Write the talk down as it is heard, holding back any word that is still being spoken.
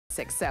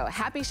6. So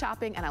happy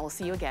shopping, and I will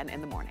see you again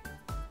in the morning.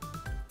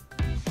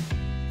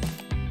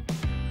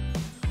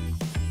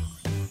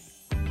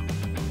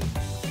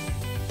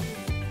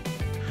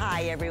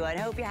 Hi everyone,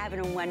 hope you're having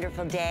a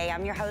wonderful day.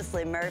 I'm your host,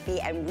 Lynn Murphy,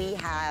 and we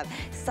have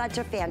such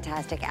a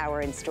fantastic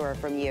hour in store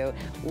from you.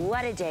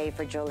 What a day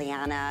for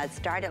Giuliana. It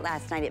started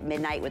last night at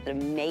midnight with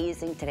an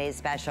amazing Today's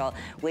Special,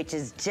 which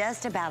is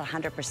just about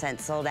 100%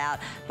 sold out.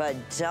 But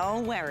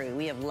don't worry,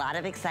 we have a lot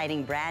of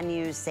exciting brand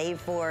new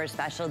save for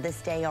special this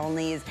day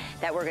onlys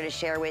that we're gonna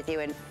share with you.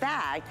 In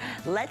fact,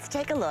 let's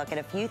take a look at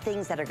a few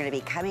things that are gonna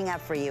be coming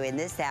up for you in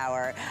this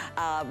hour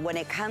when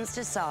it comes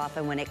to soft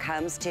and when it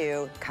comes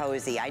to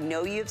cozy. I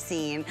know you've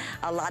seen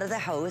a lot of the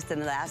hosts in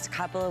the last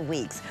couple of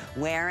weeks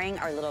wearing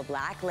our little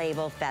Black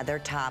Label feather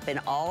top in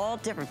all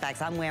different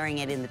facts. I'm wearing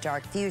it in the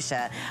dark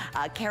fuchsia.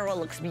 Carol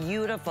looks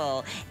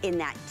beautiful in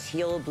that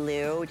teal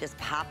blue, just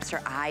pops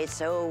her eyes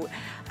so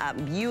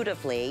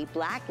beautifully.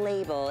 Black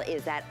Label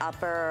is that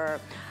upper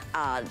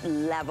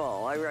level,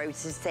 or I would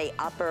just say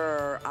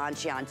upper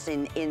ambiance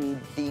in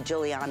the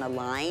Giuliana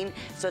line.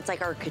 So it's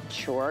like our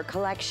couture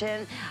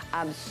collection.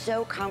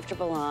 So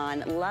comfortable on,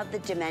 love the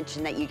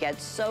dimension that you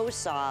get, so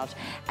soft,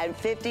 and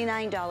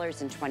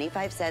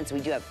 $59.25. We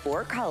do have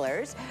 4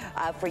 colors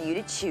for you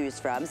to choose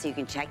from, so you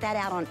can check that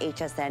out on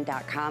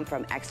hsn.com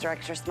from extra,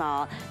 extra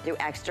small through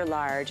extra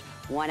large,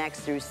 1X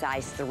through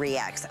size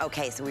 3X.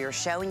 Okay, so we were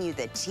showing you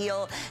the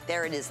teal.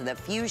 There it is, the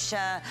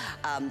fuchsia.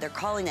 They're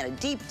calling it a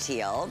deep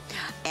teal.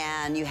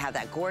 And you have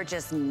that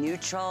gorgeous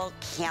neutral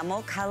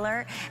camel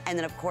color. And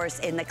then of course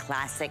in the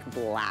classic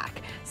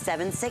black.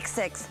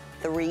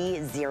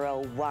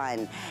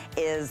 766-301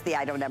 is the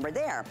item number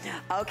there.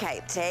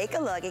 Okay, take a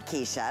look at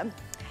Keisha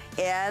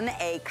in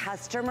a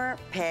customer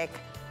pick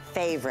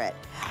favorite.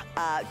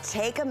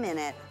 Take a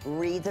minute,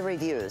 read the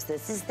reviews.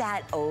 This is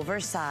that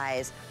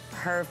oversized,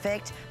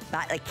 perfect,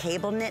 a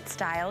cable knit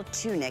style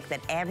tunic that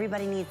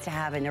everybody needs to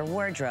have in their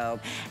wardrobe.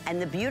 And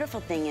the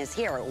beautiful thing is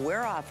here,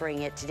 we're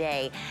offering it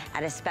today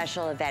at a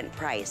special event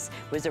price.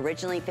 It was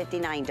originally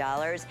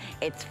 $59.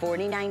 It's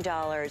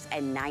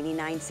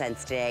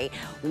 $49.99 today.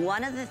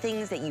 One of the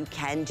things that you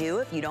can do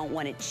if you don't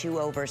want it too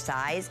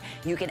oversized,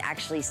 you can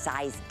actually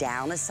size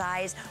down a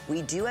size.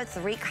 We do have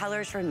 3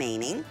 colors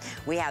remaining.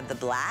 We have the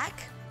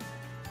black,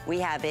 we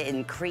have it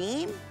in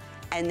cream,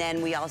 and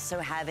then we also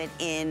have it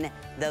in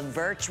the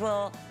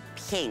virtual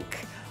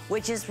pink,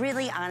 which is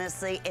really,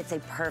 honestly, it's a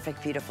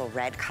perfect, beautiful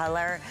red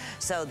color.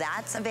 So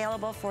that's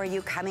available for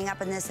you coming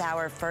up in this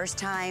hour, first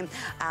time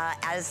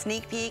at a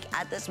sneak peek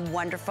at this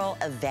wonderful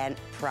event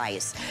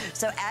price.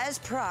 So as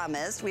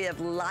promised, we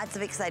have lots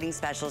of exciting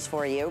specials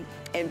for you.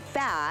 In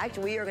fact,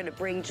 we are gonna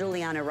bring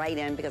Giuliana right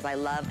in because I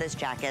love this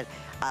jacket.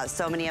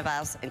 So many of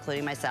us,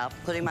 including myself,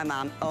 including my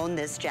mom, own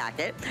this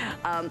jacket.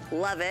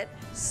 Love it.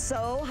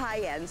 So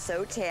high-end,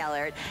 so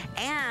tailored.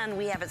 And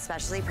we have it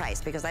specially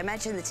priced because I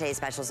mentioned the Today's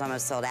Special is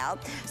almost sold out.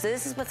 So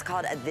this is what's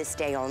called a this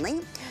day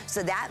only.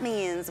 So that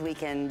means you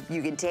can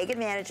take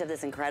advantage of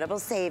this incredible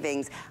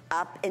savings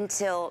up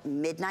until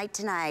midnight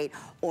tonight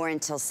or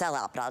until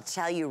sellout. But I'll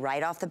tell you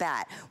right off the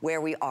bat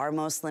where we are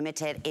most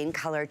limited in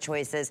color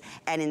choices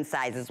and in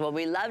sizes. Well,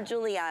 we love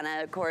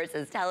Giuliana, of course,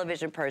 as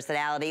television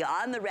personality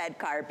on the red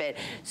carpet.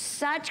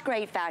 Such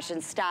great fashion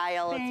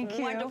style. Thank it's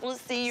you. wonderful to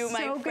see you,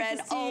 my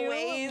friend,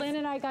 always. Lynn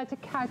and I got to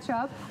catch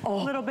up a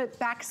little bit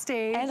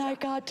backstage. And I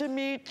got to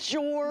meet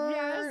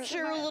George,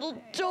 your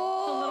little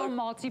dog. A little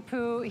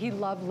Maltipoo. He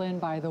loved Lynn,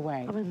 by the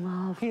way. I'm in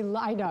love.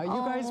 I know. You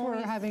guys were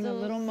having a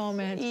little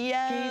moment,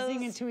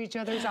 gazing into each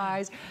other's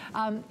eyes.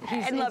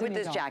 He's in love with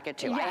this jacket,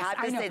 too. Yes,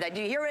 I have to say that.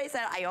 Do you hear what I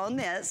said? I own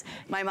this.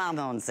 My mom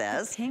owns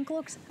this. The pink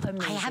looks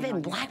amazing. I have it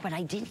in black, but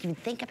I didn't even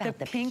think about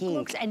the pink.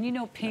 Looks, and you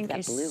know, pink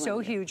is so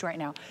huge right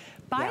now.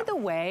 By the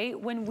way,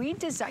 when we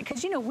designed,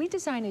 because you know, we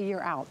design a year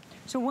out.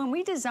 So when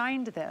we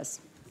designed this,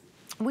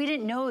 we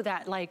didn't know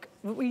that, like,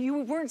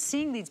 you weren't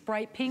seeing these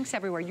bright pinks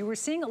everywhere. You were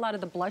seeing a lot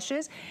of the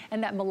blushes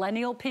and that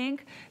millennial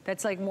pink,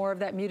 that's like more of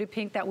that muted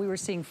pink that we were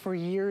seeing for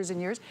years and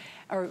years,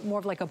 or more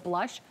of like a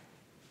blush.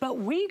 But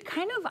we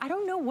kind of, I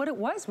don't know what it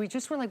was. We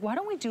just were like, why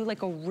don't we do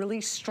like a really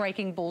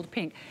striking bold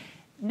pink?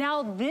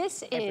 Now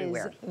this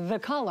is the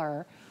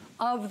color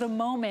of the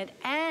moment,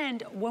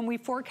 and when we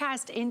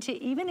forecast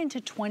even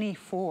into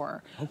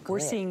 24, we're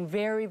seeing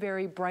very,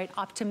 very bright,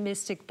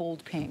 optimistic,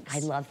 bold pinks. I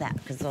love that,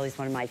 because it's always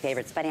one of my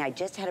favorites. Funny, I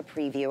just had a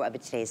preview of a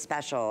Today's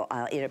Special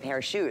in a pair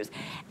of shoes,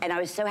 and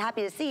I was so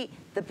happy to see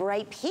the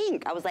bright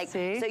pink. I was like, so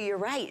you're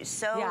right,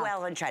 so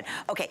well in trend.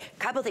 Okay,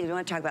 couple things. We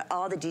want to talk about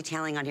all the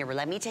detailing on here, but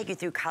let me take you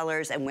through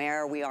colors and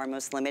where we are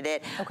most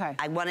limited. Okay.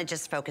 I want to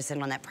just focus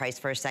in on that price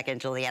for a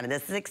second, Giuliana.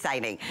 This is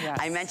exciting. Yes.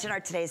 I mentioned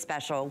our Today's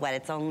Special,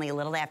 it's only a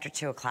little after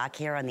 2 o'clock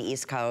here on the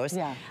East Coast.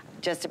 Yeah.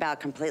 Just about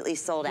completely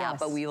sold out,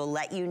 but we will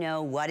let you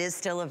know what is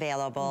still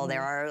available.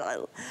 There are, I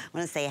want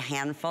to say a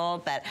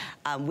handful, but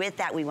with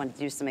that, we want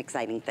to do some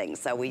exciting things.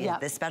 So we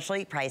the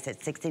specialty price at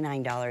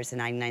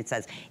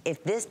 $69.99.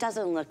 If this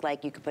doesn't look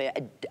like you could put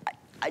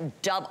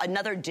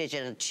another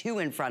digit, a 2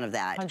 in front of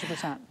that.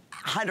 100%.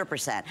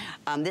 100%.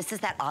 This is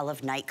that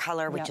olive night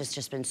color, which has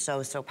just been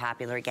so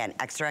popular. Again,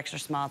 extra, extra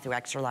small through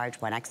extra large,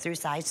 1X through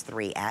size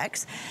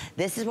 3X.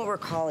 This is what we're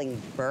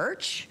calling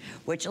birch,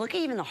 which look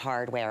at even the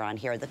hardware on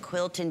here, the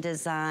quilting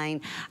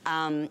design.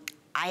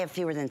 I have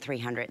fewer than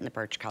 300 in the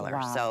birch color.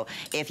 Wow. So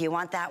if you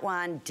want that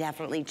one,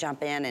 definitely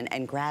jump in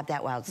and grab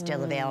that while it's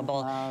still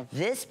available.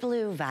 This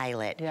blue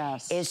violet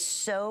is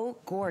so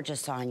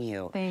gorgeous on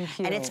you. Thank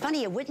you. And it's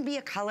funny, it wouldn't be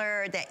a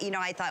color that, you know,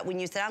 I thought when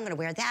you said, I'm gonna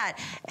wear that,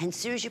 and as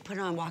soon as you put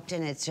it on, walked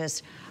in, it's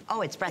just,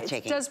 oh, it's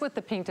breathtaking. It does what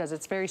the pink does,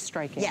 it's very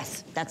striking.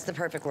 Yes, that's the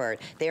perfect word.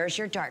 There's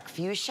your dark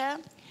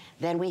fuchsia.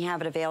 Then we have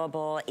it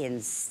available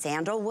in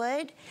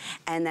sandalwood.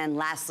 And then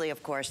lastly,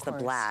 of course, the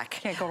black.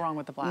 Can't go wrong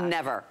with the black.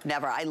 Never,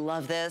 never. I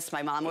love this.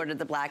 My mom ordered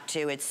the black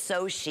too. It's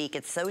so chic.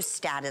 It's so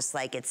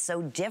status-like. It's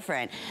so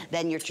different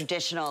than your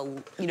traditional,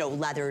 you know,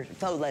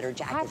 faux leather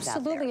jackets out there.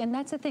 Absolutely, and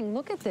that's the thing.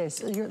 Look at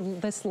this,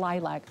 this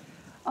lilac.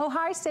 Oh,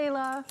 hi,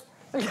 Sayla.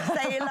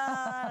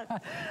 Sayla.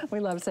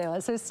 We love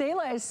Sayla. So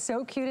Sayla is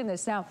so cute in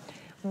this. Now,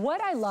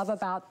 what I love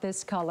about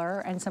this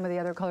color and some of the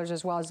other colors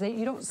as well is that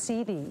you don't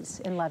see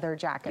these in leather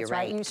jackets,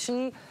 right? You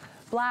see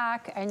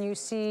black and you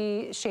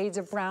see shades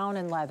of brown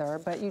in leather,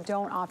 but you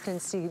don't often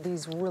see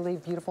these really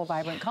beautiful,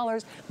 vibrant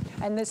colors.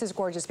 And this is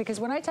gorgeous because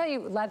when I tell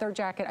you leather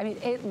jacket, I mean,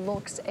 it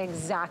looks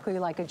exactly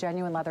like a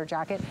genuine leather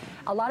jacket.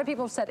 A lot of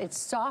people have said it's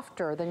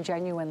softer than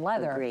genuine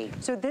leather.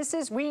 Agreed. So this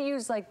is, we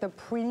use like the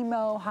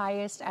primo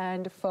highest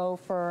end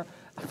faux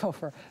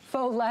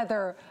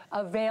leather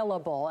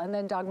available. And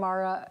then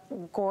Dagmara,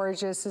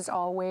 gorgeous as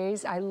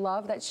always. I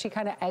love that she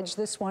kind of edged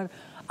this one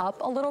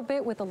up a little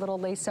bit with a little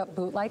lace-up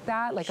boot like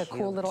that, like a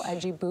cool little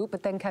edgy boot,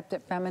 but then kept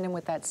it feminine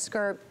with that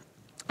skirt.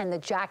 And the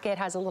jacket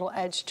has a little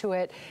edge to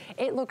it.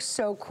 It looks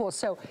so cool.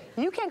 So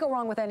you can't go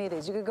wrong with any of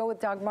these. You could go with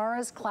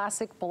Dagmara's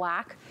classic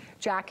black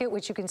jacket,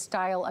 which you can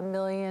style a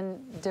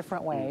million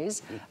different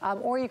ways,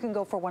 or you can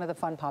go for one of the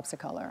fun pops of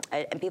color.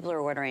 And people are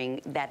ordering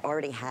that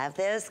already have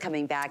this,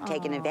 coming back,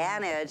 taking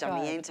advantage,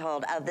 I'm being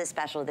told, of this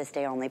special this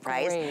day only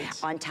price. Great.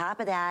 On top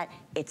of that,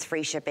 it's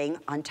free shipping.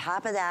 On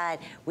top of that,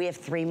 we have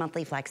 3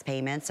 monthly flex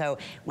payments. So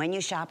when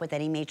you shop with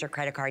any major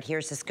credit card,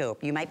 here's the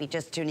scoop. You might be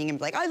just tuning in and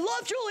be like, I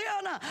love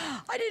Giuliana.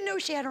 I didn't know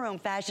she had her own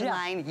fashion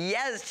line.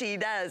 Yes, she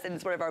does. And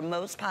it's one of our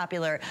most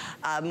popular,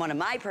 one of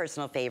my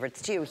personal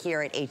favorites too,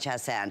 here at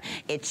HSN.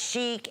 It's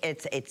chic,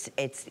 it's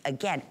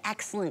again,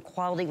 excellent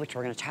quality, which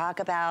we're gonna talk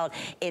about.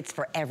 It's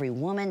for every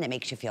woman that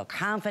makes you feel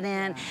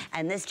confident.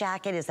 And this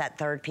jacket is that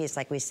third piece,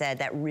 like we said,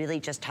 that really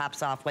just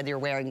tops off whether you're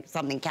wearing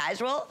something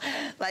casual,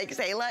 like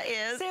Sayla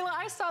is. Sayla,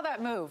 I saw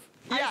that move.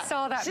 I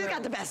saw that She's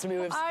got the best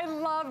moves. I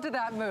loved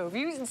that move.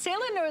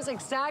 Sayla knows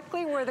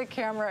exactly where the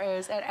camera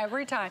is at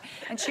every time.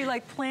 And she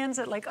like plans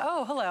it like,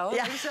 oh, hello.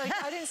 Yeah. And she's like,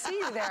 I didn't see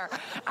you there.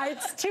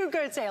 It's too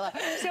good, Sayla.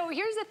 So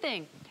here's the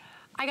thing.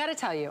 I gotta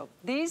tell you,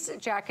 these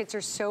jackets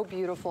are so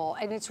beautiful,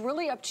 and it's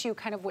really up to you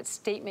kind of what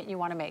statement you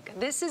wanna make.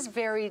 This is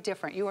very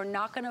different. You are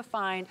not gonna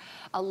find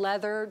a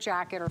leather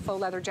jacket or faux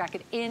leather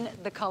jacket in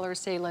the color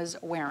Sayla's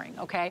wearing,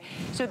 okay?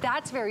 So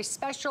that's very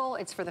special.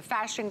 It's for the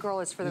fashion girl.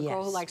 It's for the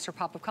girl who likes her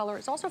pop of color.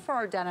 It's also for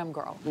our denim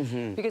girl,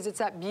 because it's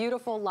that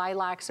beautiful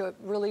lilac, so it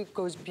really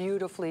goes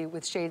beautifully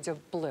with shades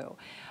of blue.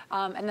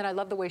 And then I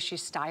love the way she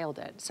styled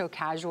it, so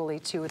casually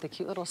too, with a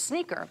cute little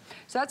sneaker.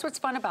 So that's what's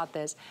fun about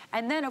this.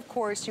 And then of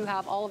course you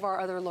have all of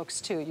our other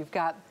looks too. You've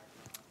got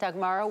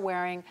Dagmara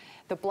wearing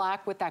the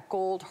black with that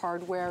gold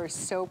hardware is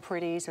so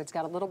pretty, so it's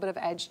got a little bit of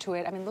edge to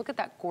it. I mean, look at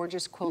that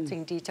gorgeous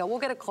quilting detail. We'll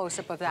get a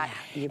close-up of that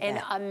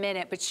in a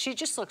minute, but she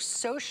just looks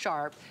so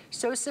sharp,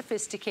 so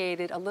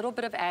sophisticated, a little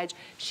bit of edge.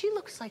 She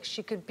looks like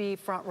she could be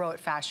front row at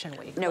Fashion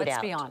Week, let's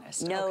be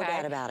honest. No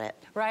doubt about it.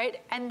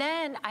 Right? And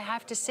then I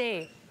have to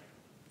say,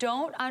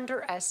 don't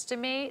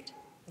underestimate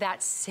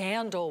that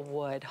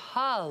sandalwood.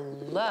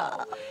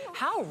 Hello.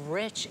 How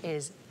rich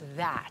is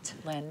that,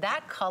 Lynn?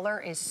 That color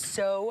is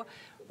so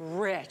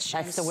rich.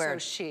 That's the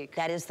word. So chic.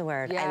 That is the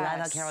word. Yes. I love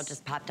how Carol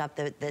just popped up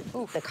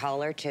the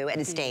collar too,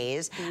 and it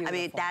stays. Beautiful. I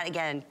mean, that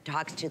again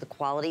talks to the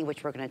quality,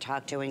 which we're going to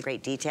talk to in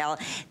great detail.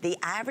 The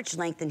average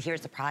length in here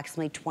is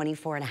approximately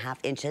 24.5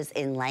 inches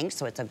in length,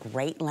 so it's a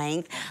great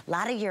length. A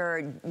lot of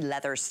your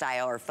leather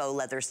style or faux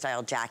leather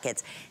style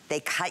jackets,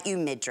 they cut you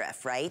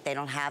midriff, right? They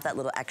don't have that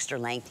little extra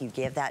length. You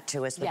give that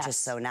to us, which is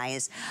so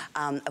nice.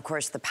 Of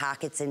course, the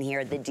pockets in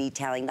here, the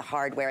detailing, the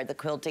hardware, the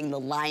quilting, the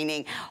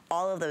lining,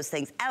 all of those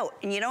things out.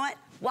 And you know what?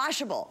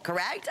 Washable,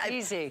 correct?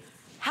 Easy.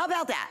 How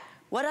about that?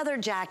 What other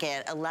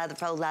jacket, a leather,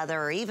 faux leather,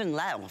 or even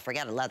leather, well,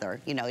 forget a leather,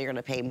 you know, you're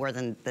gonna pay more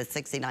than the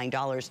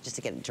 $69 just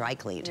to get it dry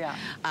cleaned. Yeah.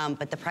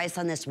 But the price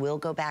on this will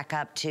go back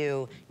up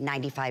to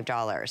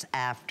 $95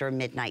 after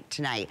midnight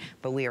tonight.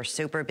 But we are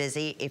super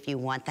busy. If you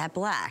want that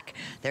black,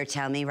 they're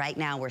telling me right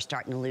now we're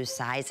starting to lose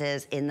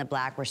sizes in the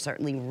black. We're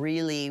certainly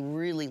really,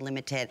 really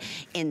limited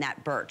in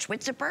that birch,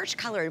 which the birch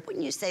color,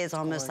 wouldn't you say, is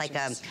almost like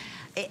a,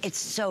 it's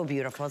so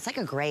beautiful. It's like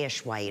a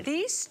grayish white.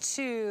 These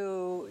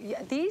two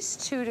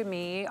to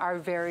me are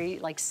very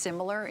like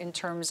similar in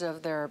terms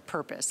of their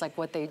purpose, like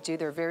what they do.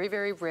 They're very,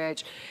 very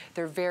rich.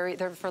 They're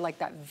for like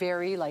that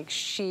very like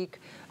chic.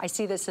 I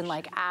see this in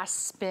like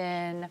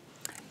aspen.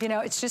 You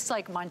know, it's just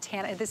like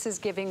Montana. This is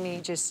giving me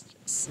just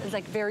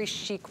like very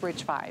chic,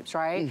 rich vibes,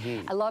 right?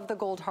 I love the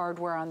gold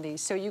hardware on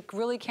these. So you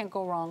really can't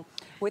go wrong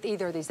with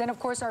either of these. Then of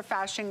course our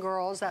fashion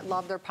girls that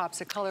love their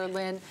pops of color,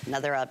 Lynn.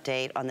 Another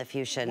update on the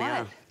fuchsia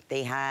now.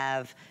 They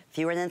have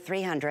fewer than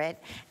 300,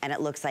 and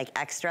it looks like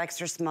extra,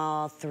 extra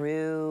small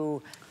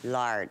through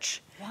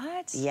large.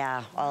 What?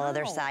 Yeah, all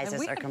other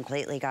sizes are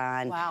completely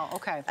gone. Wow,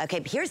 okay. Okay,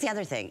 but here's the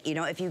other thing. You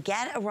know, if you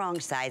get a wrong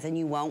size, and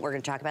you won't, we're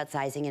gonna talk about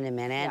sizing in a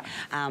minute,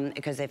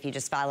 because if you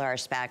just follow our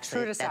specs,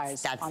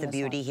 that's the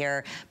beauty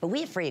here. But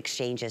we have free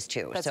exchanges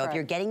too. So if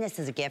you're getting this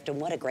as a gift,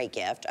 and what a great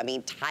gift. I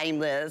mean,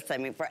 timeless, I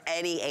mean, for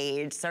any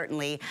age,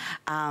 certainly.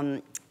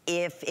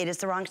 If it is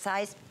the wrong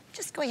size,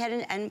 just go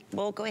ahead and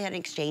we'll go ahead and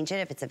exchange it.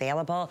 If it's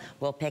available,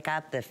 we'll pick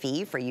up the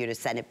fee for you to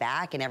send it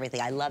back and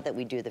everything. I love that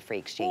we do the free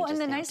exchanges. Well,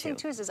 and the nice thing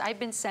too is I've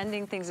been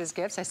sending things as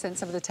gifts. I sent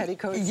some of the teddy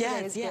coats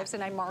today as gifts,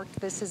 and I marked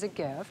this as a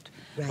gift,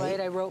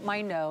 right? I wrote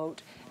my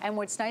note. And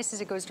what's nice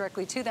is it goes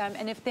directly to them.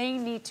 And if they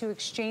need to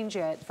exchange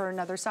it for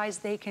another size,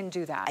 they can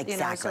do that.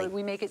 Exactly. You know, so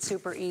we make it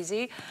super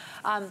easy.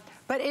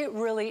 But it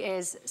really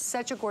is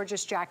such a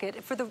gorgeous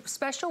jacket. For the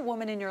special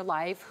woman in your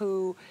life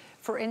who,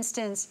 for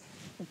instance,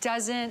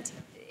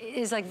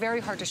 is like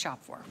very hard to shop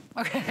for,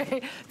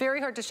 okay?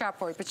 Very hard to shop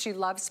for, but she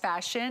loves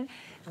fashion.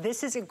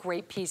 This is a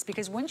great piece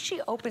because when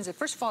she opens it,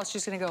 first of all,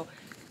 she's gonna go,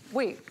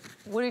 wait,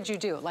 what did you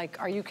do? Like,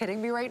 are you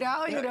kidding me right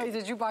now? You know,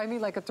 did you buy me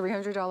like a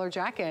 $300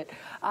 jacket?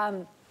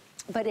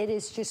 But it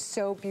is just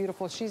so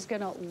beautiful. She's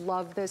gonna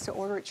love this, so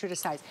order it true to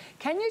size.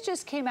 Kenya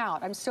just came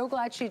out, I'm so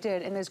glad she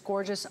did, in this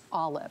gorgeous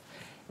olive.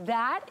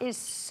 That is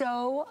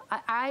so,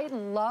 I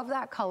love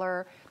that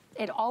color.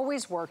 It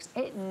always works,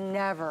 it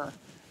never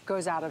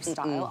goes out of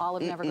style.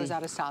 Olive never goes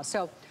out of style.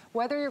 So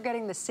whether you're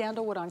getting the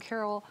sandalwood on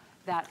Carol,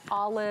 that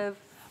olive,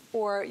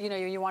 or you know,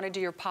 you want to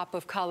do your pop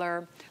of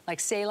color like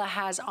Selah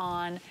has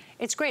on,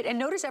 it's great. And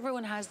notice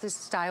everyone has this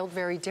styled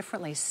very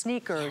differently.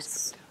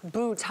 Sneakers,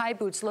 boots, high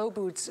boots, low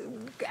boots,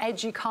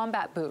 edgy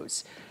combat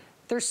boots.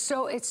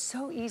 It's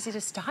so easy to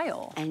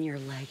style. And your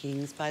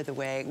leggings, by the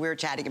way, we were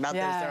chatting about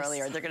this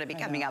earlier. They're gonna be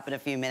coming up in a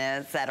few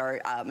minutes that are,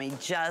 I mean,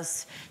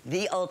 just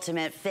the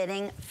ultimate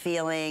fitting,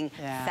 feeling,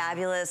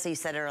 fabulous. You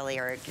said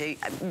earlier,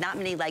 not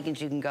many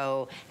leggings you can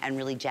go and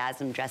really jazz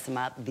them, dress them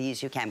up.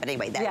 These you can, but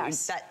anyway,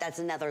 that's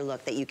another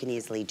look that you can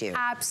easily do.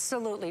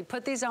 Absolutely.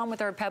 Put these on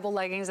with our pebble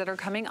leggings that are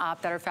coming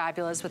up that are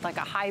fabulous with like a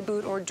high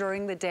boot or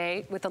during the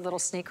day with a little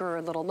sneaker or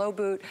a little low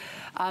boot.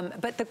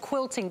 But the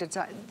quilting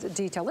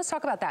detail, let's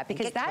talk about that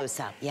because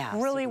that's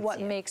really what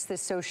makes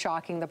this so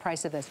shocking, the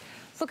price of this.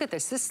 Look at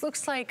this. This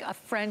looks like a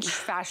French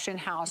fashion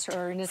house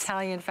or an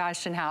Italian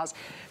fashion house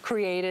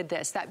created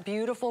this. That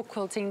beautiful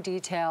quilting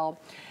detail,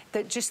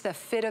 just the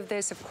fit of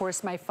this. Of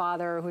course, my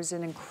father, who's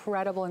an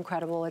incredible,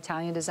 incredible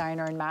Italian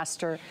designer and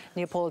master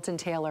Neapolitan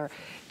tailor,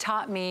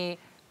 taught me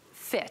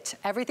fit,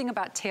 everything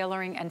about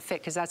tailoring and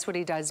fit, because that's what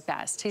he does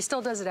best. He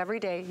still does it every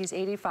day. He's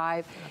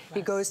 85.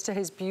 He goes to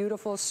his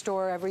beautiful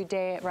store every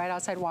day right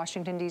outside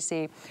Washington,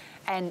 D.C.,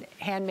 and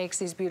hand makes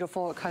these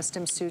beautiful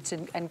custom suits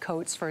and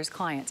coats for his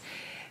clients.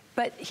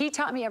 But he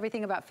taught me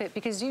everything about fit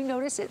because you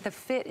notice it, the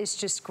fit is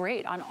just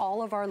great on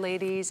all of our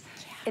ladies.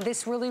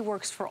 This really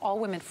works for all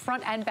women,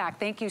 front and back.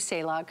 Thank you,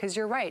 Selah, because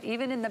you're right.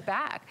 Even in the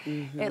back,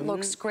 it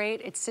looks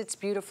great. It sits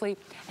beautifully.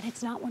 And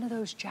it's not one of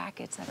those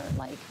jackets that are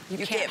like,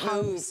 you can't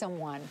hug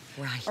someone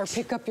or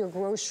pick up your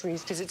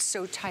groceries because it's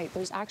so tight.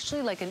 There's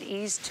actually like an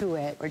ease to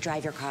it. Or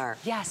drive your car.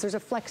 Yes, there's a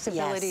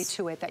flexibility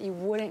to it that you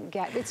wouldn't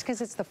get. It's because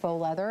it's the faux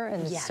leather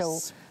and it's so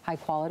high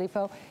quality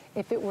faux.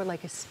 If it were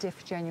like a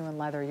stiff, genuine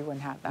leather, you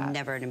wouldn't have that.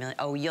 Never in a million.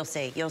 Oh, you'll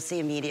see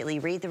immediately.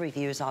 Read the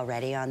reviews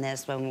already on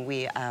this when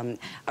we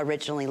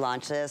originally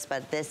launched this,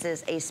 but this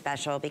is a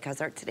special because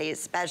our today's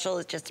special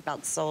is just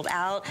about sold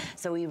out.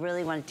 So we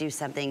really want to do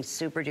something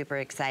super duper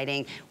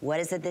exciting. What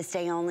is it this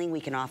day only?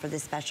 We can offer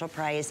this special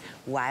price,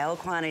 wild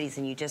quantities,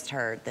 and you just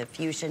heard the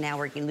fuchsia. Now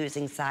we're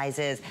losing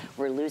sizes.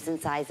 We're losing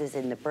sizes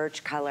in the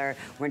birch color.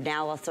 We're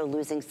now also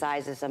losing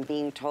sizes, I'm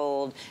being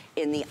told,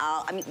 in the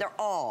I mean, they're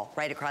all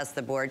right across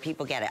the board.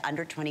 People get it.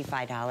 Under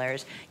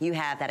 $25, you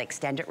have that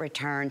extended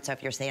return. So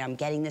if you're saying, I'm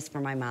getting this for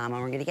my mom,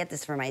 or I'm gonna get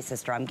this for my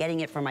sister, I'm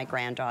getting it for my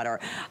granddaughter,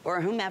 or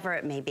whomever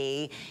it may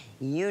be,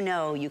 you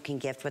know you can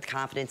gift with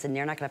confidence and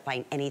they're not gonna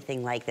find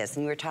anything like this.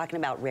 And we were talking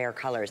about rare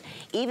colors.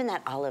 Even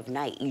that olive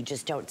night, you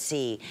just don't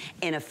see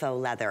in a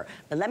faux leather.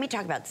 But let me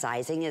talk about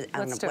sizing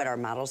on what our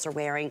models are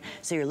wearing.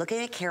 So you're looking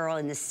at Carol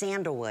in the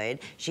sandalwood.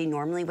 She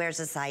normally wears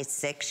a size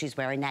 6. She's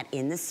wearing that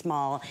in the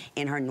small,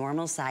 in her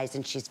normal size,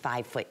 and she's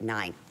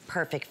 5'9".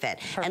 Perfect fit.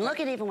 Perfect. And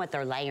look at even what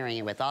they're layering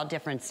it with, all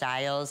different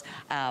styles,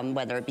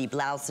 whether it be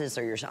blouses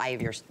or I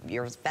have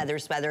your feather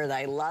sweater that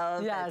I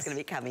love. That's gonna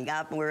be coming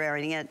up. We're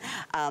wearing it.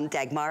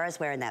 Dagmara's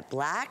wearing that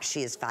black.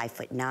 She is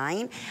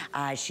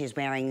 5'9". She's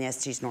wearing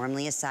this. She's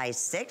normally a size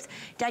 6.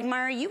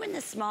 Dagmara, are you in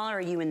the small or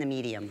are you in the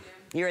medium?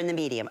 You're in the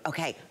medium.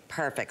 Okay,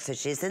 Perfect, so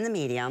she's in the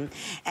medium.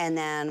 And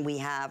then we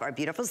have our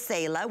beautiful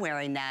Selah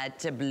wearing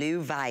that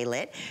blue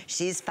violet.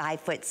 She's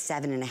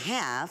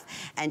 5'7.5",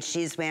 and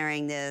she's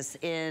wearing this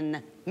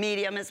in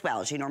medium as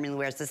well. She normally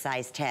wears the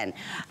size 10.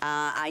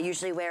 I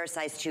usually wear a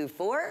size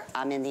 2-4.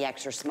 I'm in the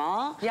extra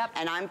small. Yep.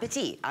 And I'm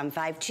petite. I'm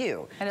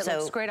 5'2". And it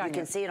looks great on you. You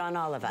can see it on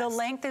all of us. The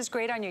length is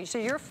great on you. So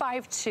you're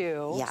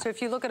 5'2". Yeah. So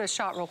if you look at a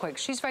shot real quick,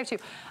 she's 5'2".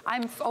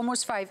 I'm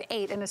almost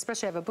 5'8", and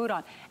especially I have a boot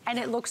on. And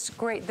it looks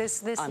great.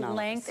 This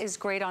length is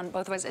great on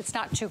both of us. It's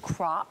not too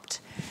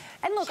cropped.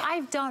 And look,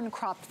 I've done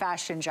cropped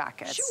fashion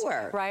jackets.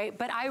 Sure. Right?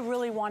 But I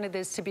really wanted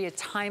this to be a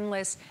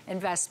timeless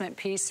investment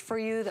piece for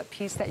you, the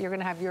piece that you're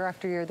gonna have year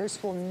after year.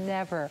 This will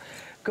never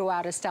go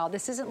out of style.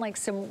 This isn't like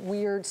some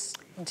weird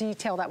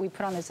detail that we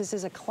put on this. This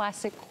is a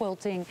classic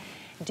quilting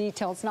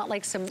detail. It's not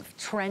like some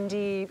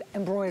trendy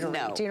embroidery.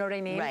 No. Do you know what I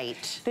mean?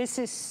 Right. This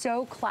is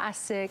so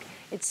classic.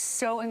 It's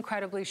so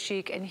incredibly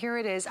chic. And here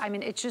it is. I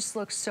mean, it just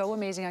looks so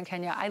amazing on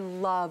Kenya. I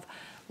love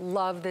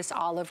this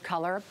olive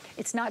color.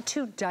 It's not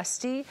too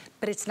dusty,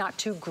 but it's not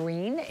too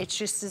green. It's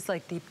just is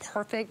like the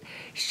perfect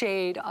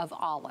shade of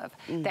olive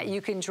that you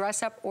can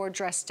dress up or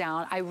dress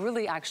down. I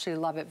really actually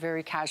love it,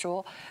 very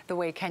casual, the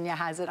way Kenya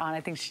has it on.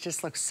 I think she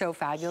just looks so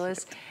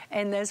fabulous.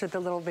 And this with the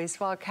little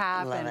baseball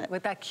cap and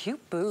with that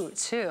cute boot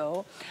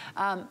too.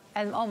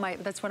 And oh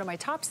that's one of my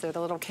tops there,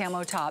 the little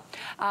camo top.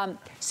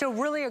 So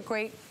really a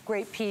great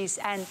piece.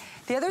 And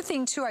the other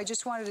thing too, I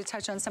just wanted to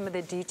touch on some of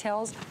the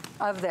details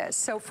of this.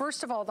 So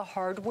first of all, the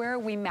hardware,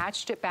 we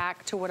matched it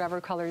back to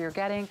whatever color you're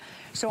getting.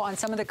 So on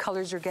some of the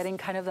colors, you're getting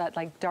kind of that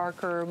like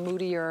darker,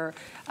 moodier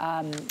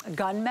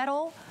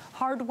gunmetal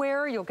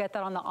hardware. You'll get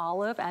that on the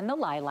olive and the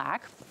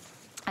lilac,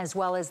 as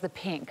well as the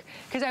pink.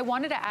 Because I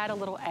wanted to add a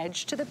little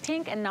edge to the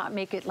pink and not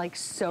make it like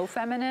so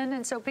feminine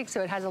and so pink,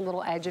 so it has a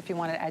little edge if you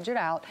want to edge it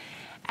out.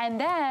 And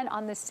then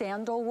on the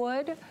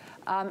sandalwood,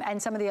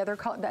 and some of the other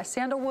colors, the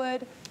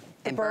sandalwood,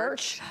 the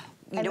birch,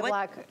 you know what?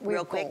 Black,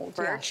 real quick, gold,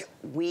 birch, yes.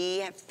 We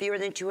have fewer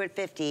than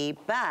 250,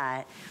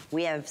 but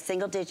we have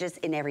single digits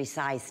in every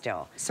size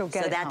still. So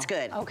that's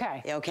good.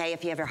 Okay. Okay,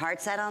 if you have your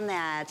heart set on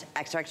that,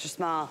 extra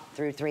small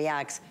through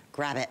 3X,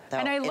 grab it though.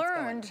 And I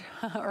learned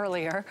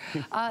earlier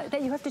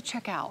that you have to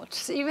check out.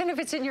 So even if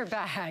it's in your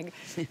bag,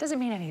 it doesn't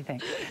mean anything.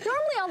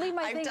 Normally I'll leave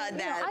my thing. I've done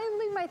that.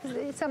 I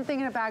leave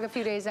something in a bag a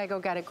few days and I go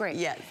get it, great.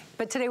 Yes.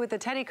 But today with the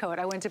teddy coat,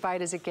 I went to buy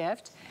it as a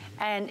gift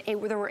and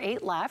there were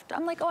 8 left.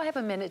 I'm like, oh, I have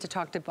a minute to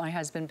talk to my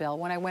husband, Bill.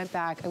 When I went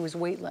back, it was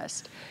wait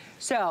list.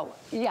 So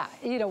yeah,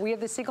 you know, we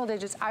have the single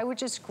digits. I would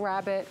just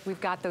grab it.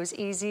 We've got those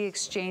easy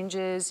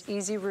exchanges,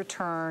 easy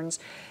returns.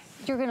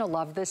 You're gonna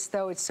love this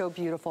though, it's so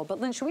beautiful.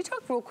 But Lynn, should we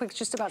talk real quick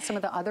just about some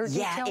of the other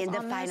details on this? Yeah, in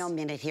the final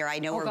minute here. I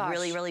know we're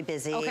really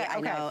busy. Okay, I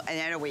know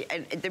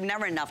there's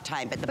never enough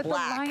time, but the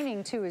black. But the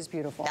lining too is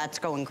beautiful. That's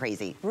going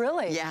crazy.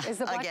 Really? Yeah, Is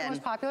the black the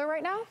most popular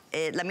right now?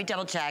 Let me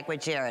double check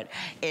with Jared.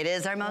 It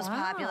is our most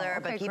popular,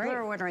 but people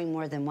are ordering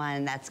more than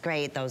one. That's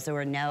great. Those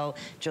who know,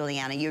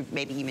 Giuliana, you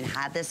maybe even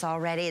had this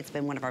already. It's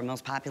been one of our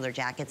most popular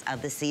jackets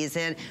of the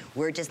season.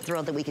 We're just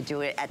thrilled that we could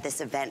do it at this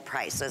event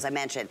price. So as I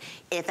mentioned,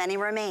 if any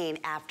remain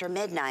after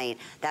midnight,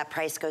 that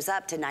price goes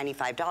up to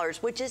 $95,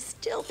 which is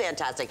still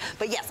fantastic.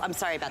 But yes, I'm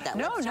sorry about that.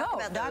 No,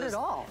 not at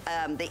all.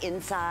 The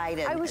inside.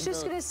 And, I was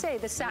just going to say,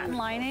 the satin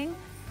lining,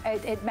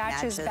 it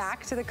matches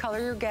back to the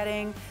color you're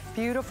getting.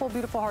 Beautiful,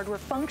 beautiful hardware.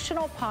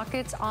 Functional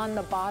pockets on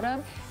the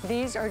bottom.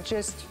 These are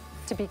just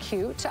to be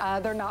cute.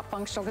 They're not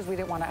functional because we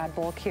didn't want to add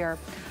bulk here.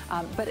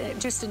 But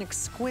just an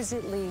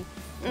exquisitely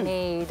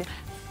made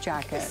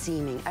jacket. The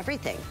seaming,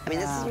 everything. I mean,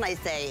 this is when I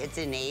say it's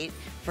innate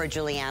for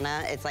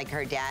Giuliana. It's like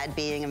her dad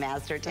being a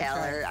master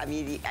tailor. I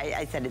mean,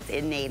 I said it's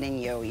innate in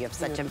you. You have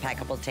such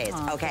impeccable taste.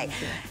 Okay,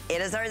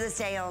 it is ours this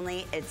day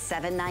only. It's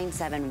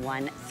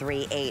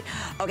 797138.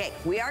 Okay,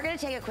 we are gonna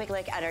take a quick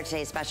look at our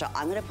today's special.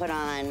 I'm gonna put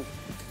on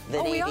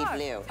the navy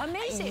blue.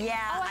 Amazing. Yeah,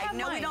 I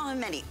know we don't have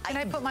many. Can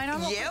I put mine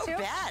on? You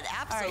bet,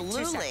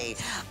 absolutely.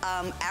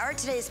 Our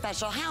today's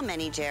special, how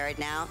many, Jared,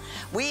 now?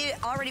 We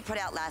already put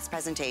out last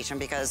presentation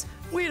because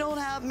we don't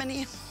have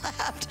many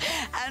left,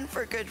 and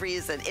for good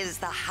reason. It is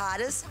the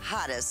hottest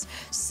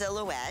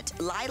silhouette.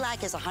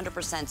 Lilac is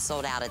 100%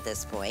 sold out at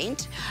this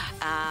point.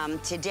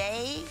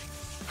 Today,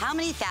 how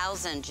many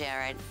thousand,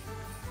 Jared?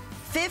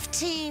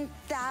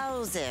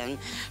 15,000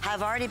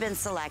 have already been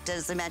selected,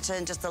 as I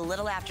mentioned, just a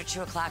little after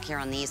 2 o'clock here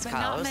on the East Coast.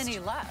 But not many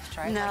left,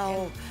 right?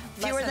 No,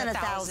 like fewer than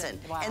 1,000.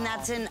 Wow. And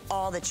that's in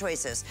all the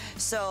choices.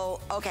 So,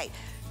 okay.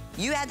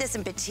 You had this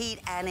in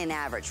petite and in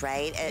average,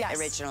 right? Yes.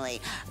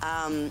 Originally.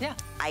 Yeah.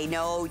 I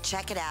know,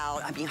 check it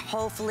out. I mean,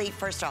 hopefully,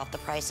 first off, the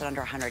price is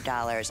under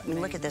 $100. I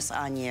mean, look at this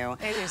on you.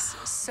 It is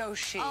so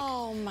chic.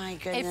 Oh my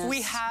goodness. If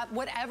we have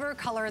whatever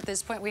color at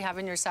this point we have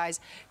in your size,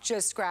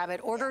 just grab it.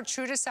 Order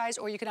true to size,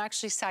 or you can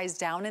actually size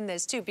down in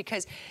this too,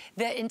 because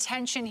the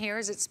intention here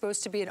is it's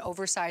supposed to be an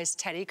oversized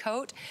teddy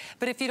coat.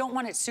 But if you don't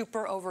want it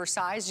super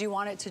oversized, you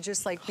want it to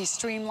just like be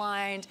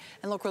streamlined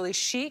and look really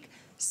chic,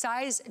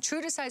 size,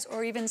 true to size,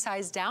 or even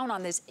size down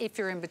on this if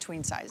you're in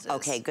between sizes.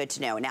 Okay, good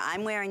to know. Now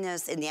I'm wearing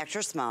this in the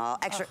extra small.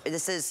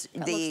 This is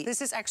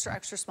this is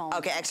extra small.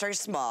 Okay, extra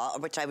small,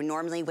 which I would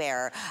normally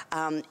wear,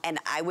 and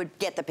I would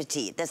get the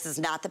petite. This is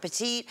not the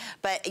petite,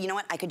 but you know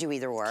what? I could do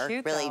either or.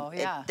 Cute, really, though,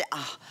 yeah.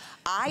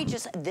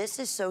 This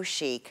is so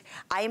chic.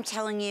 I am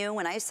telling you,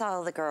 when I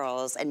saw the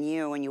girls and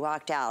you when you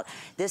walked out,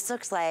 this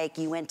looks like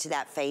you went to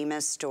that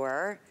famous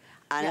store.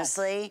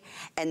 Honestly, yes.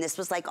 And this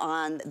was like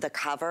on the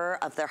cover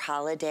of their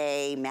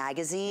holiday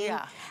magazine.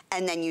 Yeah.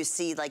 And then you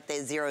see like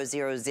the 000.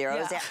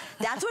 Yeah.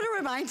 That's what it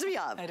reminds me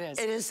of. It is.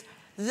 It is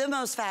the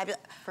most fabulous.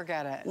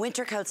 Forget it.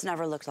 Winter coats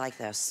never looked like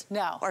this.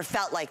 No. Or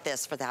felt like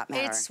this, for that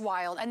matter. It's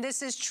wild. And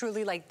this is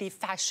truly like the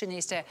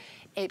fashionista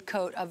it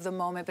coat of the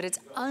moment, but it's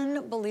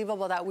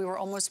unbelievable that we were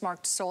almost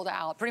marked sold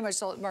out, pretty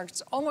much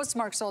almost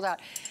marked sold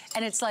out.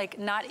 And it's like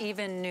not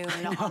even noon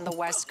on the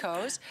West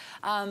Coast.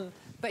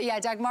 But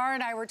yeah, Dagmar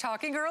and I were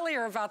talking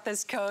earlier about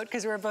this coat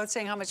because we were both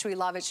saying how much we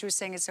love it. She was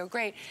saying it's so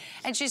great.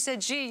 And she said,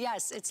 gee,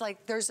 yes, it's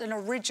like there's an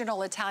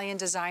original Italian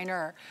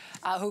designer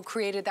who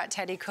created that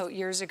teddy coat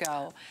years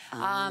ago.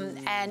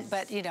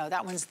 But you know,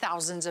 that one's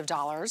thousands of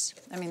dollars.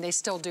 I mean, they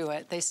still do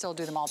it. They still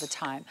do them all the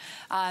time.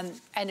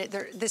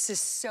 This is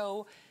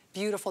so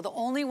beautiful. The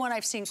only one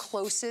I've seen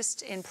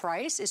closest in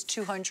price is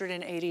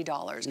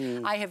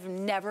 $280. I have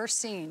never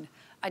seen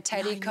a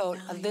teddy coat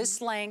of this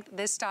length,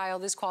 this style,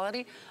 this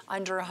quality,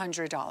 under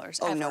 $100.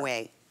 Oh, no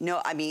way.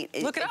 No, I mean...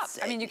 Look it up.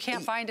 I mean, you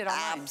can't find it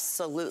online.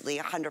 Absolutely,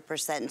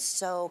 100%.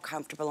 So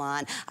comfortable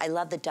on. I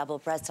love the double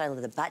breast. I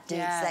love the buttons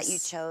that you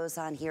chose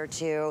on here,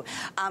 too.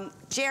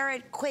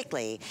 Jared,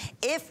 quickly,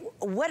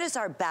 what is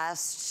our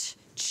best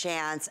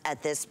chance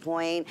at this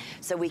point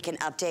so we can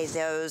update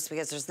those,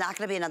 because there's not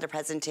going to be another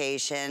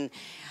presentation.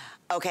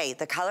 Okay,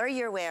 the color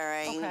you're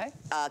wearing,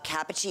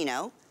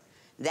 cappuccino.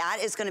 That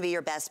is going to be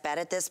your best bet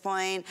at this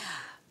point.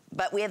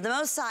 But we have the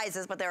most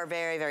sizes, but they're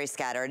very, very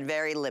scattered,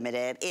 very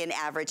limited in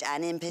average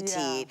and in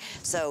petite.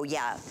 Yeah. So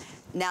yeah.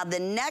 Now the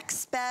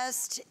next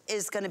best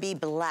is going to be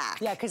black.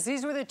 Yeah, because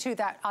these were the two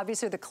that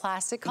obviously are the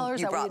classic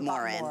colors that we brought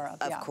more in.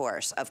 Of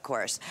course, of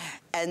course.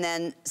 And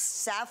then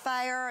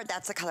sapphire,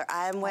 that's the color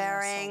I'm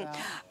wearing.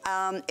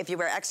 If you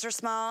wear extra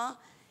small,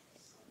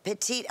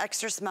 petite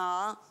extra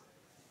small,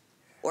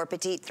 or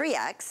petite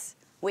 3X,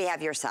 we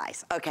have your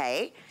size,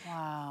 okay?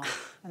 Wow,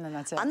 and then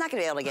that's it. I'm not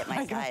gonna be able to get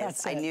my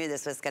size. I knew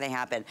this was gonna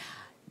happen.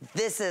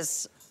 This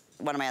is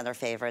one of my other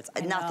favorites.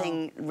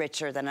 Nothing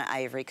richer than an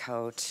ivory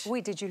coat.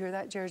 Wait, did you hear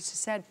that? Jared just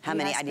said, how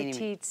many? I didn't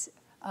petites.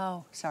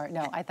 Oh, sorry,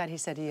 no, I thought he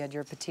said he had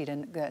your petite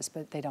and this,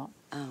 but they don't.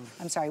 Oh.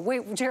 I'm sorry,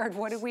 wait, Jared,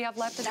 what did we have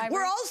left in ivory?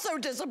 We're all so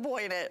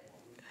disappointed.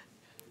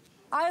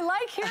 I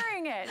like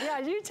hearing it. Yeah,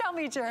 you tell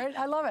me, Jared,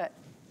 I love it.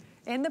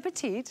 In the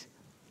petite,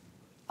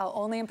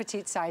 only in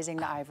petite sizing,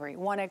 the ivory.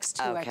 1X,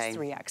 2X,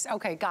 3X.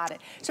 Okay, got it.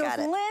 So if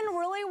Lynn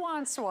really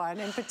wants one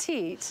in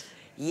petite,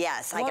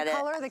 yes, I got it. What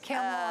color, the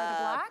camel or the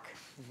black?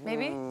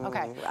 Maybe?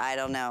 Okay. I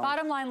don't know.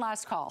 Bottom line,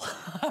 last call.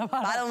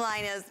 Bottom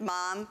line is,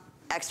 Mom,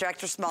 extra,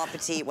 extra small,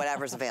 petite,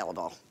 whatever's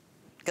available.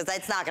 Because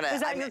that's not gonna. Is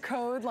that your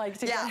code, like?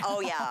 To yeah.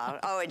 Oh yeah.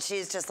 Oh, and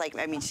she's just like.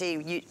 I mean, she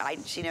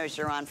knows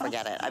you're on.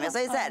 Forget it. I mean, as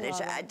I said,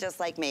 it's just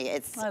like me.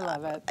 I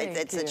love it.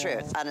 It's the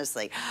truth,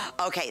 honestly.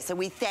 Okay, so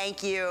we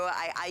thank you.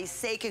 I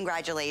say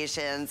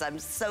congratulations. I'm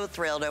so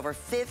thrilled. Over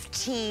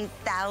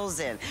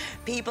 15,000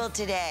 people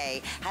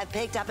today have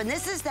picked up, and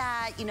this is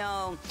that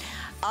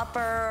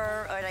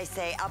upper. What did I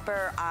say?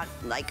 Upper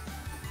like.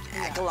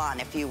 Echelon,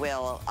 if you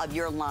will, of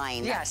your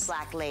line. Yes.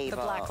 Black label.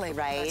 The black label,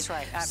 right? That's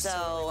right,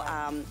 absolutely.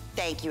 So,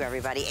 thank you,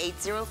 everybody.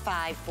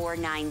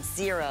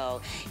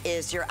 805-490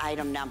 is your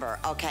item number.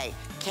 Okay,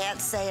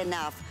 can't say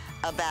enough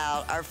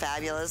about our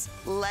fabulous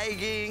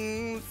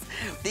leggings.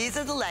 These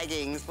are the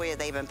leggings.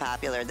 They've been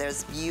popular.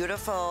 There's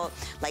beautiful,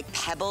 like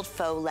pebbled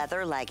faux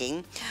leather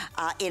legging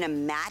in a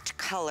matte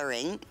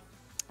coloring.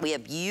 We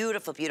have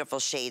beautiful, beautiful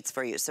shades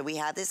for you. So we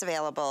have this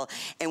available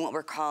in what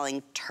we're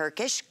calling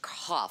Turkish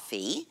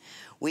coffee.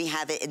 We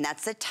have it, and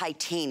that's the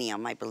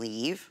titanium, I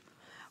believe,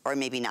 or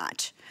maybe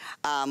not.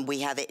 We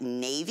have it in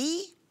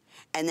navy,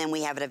 and then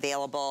we have it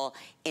available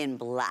in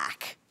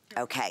black.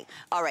 Okay,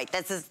 all right,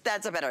 that's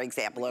a better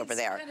example over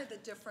there. That's kind of the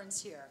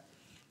difference here.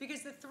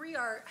 Because the three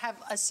have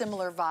a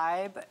similar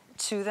vibe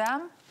to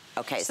them.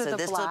 Okay, so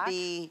this will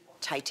be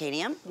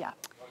titanium. Yeah.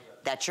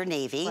 That's your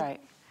navy. Right.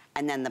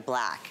 And then the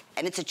black.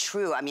 And it's a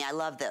true, I mean, I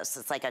love this.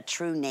 It's like a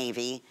true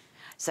navy.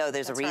 So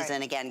there's a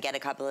reason, again, get a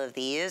couple of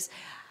these.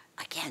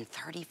 Again,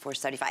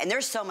 $34.75. And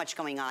there's so much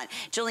going on.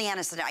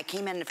 Giuliana said, I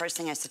came in, and the first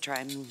thing I said to her,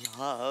 I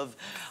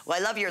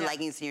love your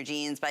leggings and your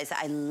jeans, but I said,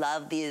 I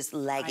love these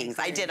leggings.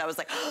 I did. I was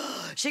like,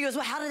 oh. She goes,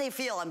 well, how do they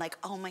feel? I'm like,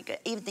 oh my God,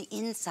 even the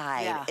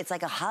inside, it's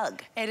like a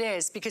hug. It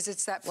is, because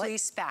it's that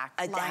fleece back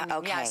lining.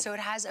 Okay. Yeah, so it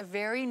has a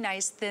very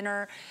nice,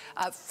 thinner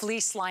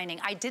fleece lining.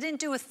 I didn't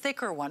do a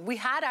thicker one. We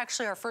had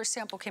actually, our first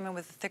sample came in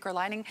with a thicker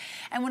lining,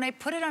 and when I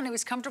put it on, it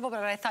was comfortable,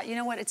 but I thought, you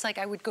know what, it's like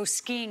I would go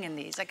skiing in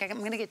these. Like,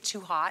 I'm gonna get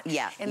too hot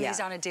in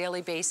these on a daily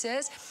daily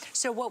basis.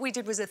 So what we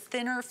did was a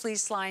thinner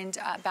fleece-lined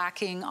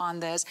backing on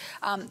this,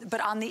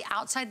 but on the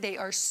outside, they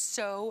are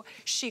so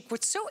chic.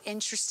 What's so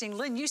interesting,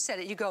 Lynn, you said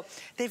it, you go,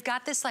 they've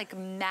got this like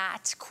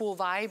matte, cool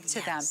vibe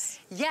to them.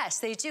 Yes,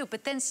 they do,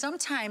 but then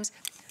sometimes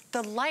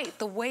the light,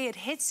 the way it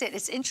hits it,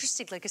 it's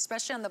interesting, like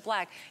especially on the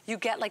black, you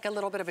get like a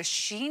little bit of a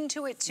sheen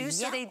to it too,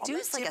 so they do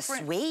almost like a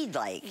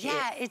suede-like.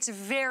 Yeah, it's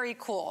very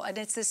cool, and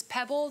it's this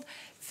pebbled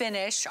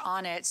finish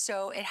on it,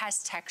 so it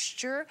has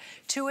texture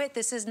to it.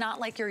 This is not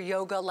like your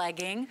yoga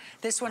legging.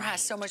 This one has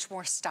so much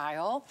more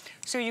style.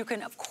 So you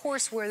can, of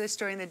course, wear this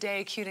during the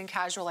day, cute and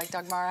casual, like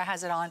Dagmara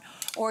has it on,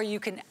 or you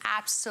can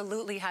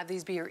absolutely have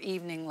these be your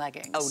evening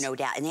leggings. Oh, no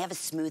doubt, and they have a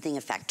smoothing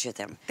effect to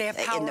them. They have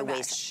power in the mesh.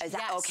 Waist. Is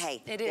that, yes,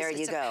 okay, it is. There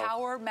you go. It's a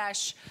power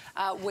mesh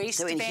waistband.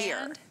 So in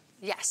here.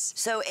 Yes.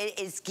 So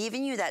it's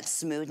giving you that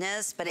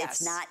smoothness, but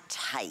it's not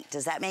tight.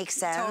 Does that make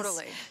sense?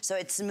 Totally. So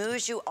it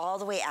smooths you all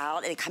the way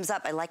out, and it comes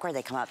up. I like where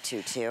they come up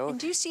to, too. And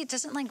do you see it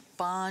doesn't like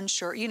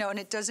bunch or, you know, and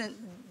it doesn't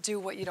do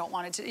what you don't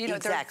want it to. You know,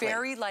 exactly. They're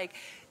very like,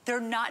 they're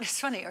not, it's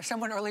funny, or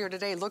someone earlier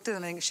today looked at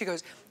them and she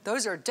goes,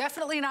 those are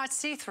definitely not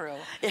see-through.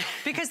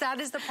 Because that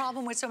is the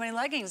problem with so many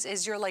leggings,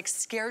 is you're like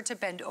scared to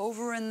bend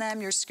over in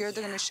them. You're scared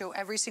they're gonna show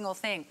every single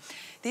thing.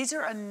 These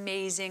are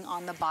amazing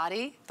on the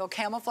body. They'll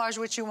camouflage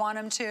what you want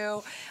them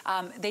to.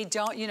 They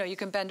don't, you know, you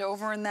can bend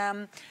over in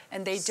them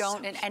and they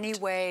don't in any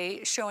way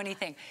show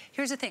anything.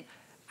 Here's the thing.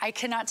 I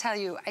cannot tell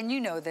you, and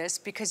you know this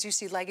because you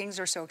see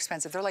leggings are so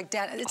expensive. They're like,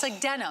 it's like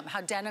denim,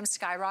 how denim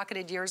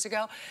skyrocketed years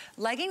ago.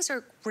 Leggings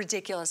are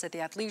ridiculous at the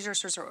athleisure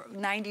stores, are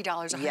 $90,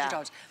 $100.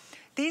 Yeah.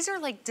 These are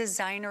like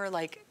designer,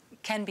 like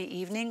can be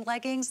evening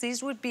leggings.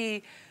 These would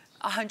be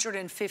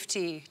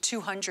 $150,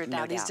 $200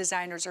 now. These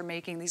designers are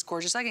making these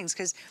gorgeous leggings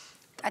because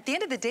at the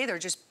end of the day, they're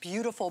just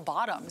beautiful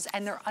bottoms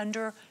and they're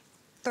under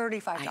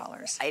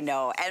 $35. I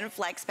know, and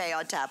flex pay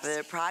on top of it.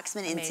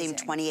 Approximate inseam,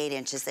 28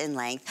 inches in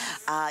length.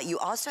 You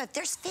also have,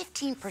 there's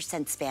 15%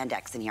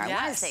 spandex in here. I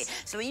want to say,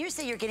 so when you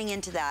say you're getting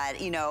into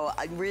that, you know,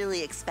 a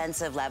really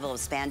expensive level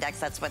of spandex,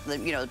 that's what the,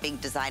 you know, the big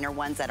designer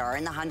ones that are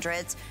in the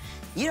hundreds.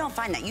 You don't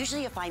find that.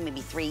 Usually you find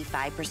maybe 3%,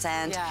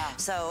 5%. Yeah.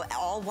 So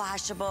all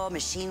washable,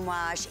 machine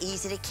wash,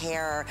 easy to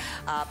care,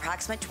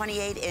 approximate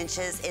 28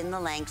 inches in the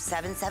length,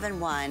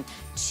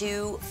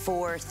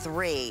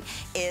 771-243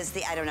 is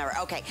the item number.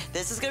 Okay,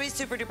 this is gonna be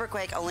super duper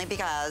quick only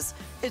because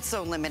it's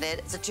so limited.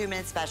 It's a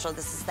 2-minute special.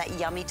 This is that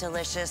yummy,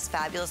 delicious,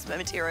 fabulous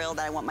material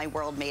that I want my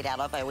world made out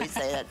of. I always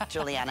say that,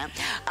 Giuliana.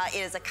 It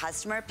is a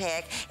customer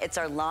pick. It's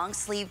our long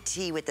sleeve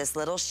tee with this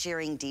little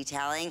shearing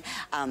detailing.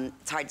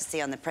 It's hard to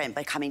see on the print,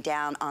 but coming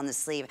down on the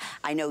sleeve.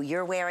 I know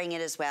you're wearing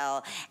it as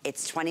well.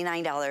 It's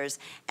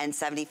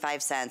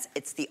 $29.75.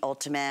 It's the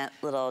ultimate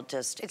little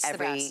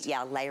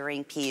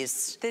layering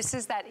piece. This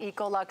is that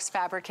Ecolux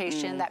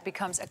fabrication that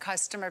becomes a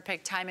customer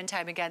pick time and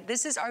time again.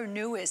 This is our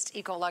newest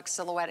Ecolux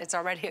silhouette. It's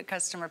already a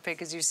customer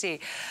pick, as you see.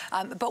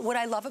 But what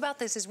I love about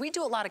this is we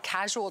do a lot of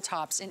casual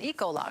tops in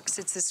Ecolux.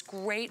 It's this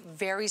great,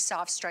 very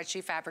soft, stretchy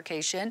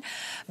fabrication.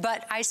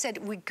 But I said,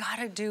 we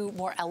gotta do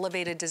more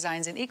elevated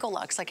designs in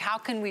Ecolux. Like, how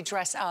can we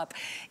dress up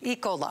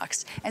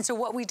Ecolux? And so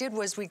what we did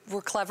was we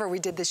were clever. We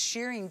did this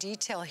shearing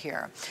detail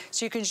here.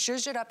 So you can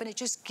zhuzh it up and it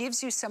just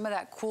gives you some of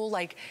that cool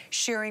like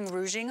shearing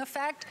rouging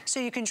effect. So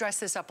you can dress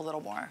this up a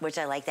little more. Which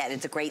I like that.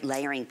 It's a great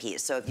layering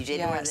piece. So if you did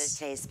wear this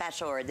day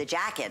special or the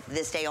jacket,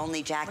 this day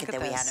only jacket that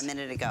we had a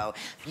minute ago.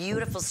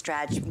 Beautiful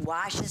stretch,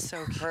 washes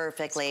so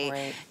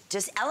perfectly.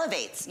 Just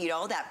elevates, you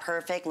know, that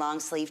perfect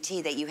long sleeve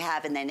tee that you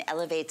have and then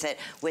elevates it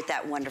with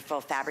that wonderful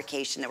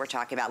fabrication that we're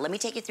talking about. Let me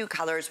take you through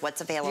colors,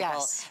 what's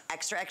available.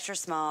 Extra, extra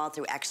small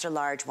through extra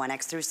large,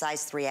 1X through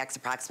size 3X,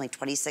 approximately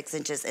 26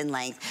 inches in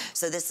length.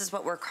 So this is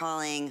what we're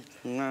calling,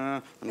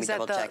 let me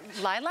double check. Is that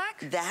the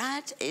lilac?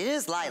 That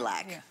is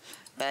lilac,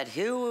 but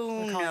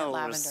who knows?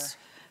 Lavender.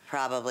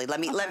 Probably. Let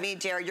me,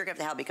 Jared, you're gonna have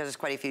to help because there's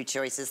quite a few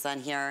choices on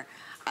here.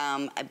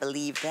 I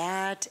believe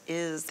that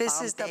is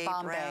This is the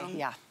Bombay,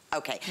 brown.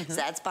 Okay, so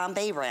that's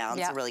Bombay brown.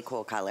 It's a really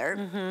cool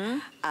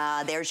color.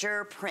 There's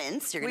your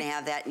prints. You're gonna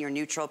have that in your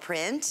neutral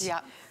print.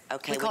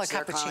 Okay, we call it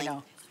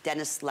cappuccino.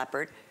 Dennis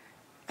Leopard.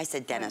 I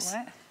said Dennis.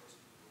 What?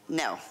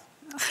 No,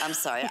 I'm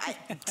sorry.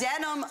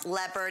 Denim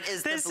Leopard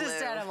is the blue. This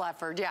is Denim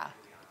Leopard,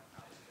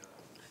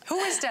 Who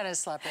is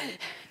Dennis Leopard?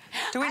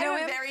 Do we know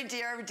him? I have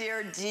a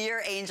very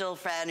dear angel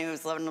friend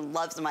who's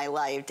loves my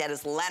life,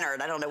 Dennis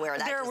Leonard. I don't know where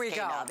that just came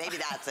out. Maybe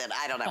that's it.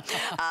 I don't know.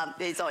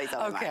 He's always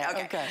on my mind.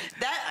 Okay.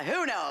 That,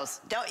 who knows?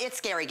 It's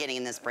scary getting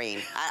in this brain.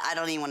 I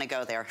don't even want to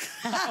go there.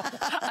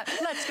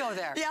 Let's go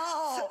there.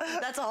 Yeah,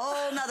 that's a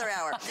whole nother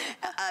hour.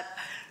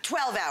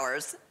 12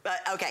 hours.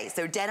 Okay,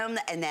 so denim,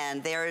 and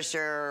then there's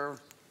your...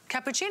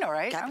 Cappuccino,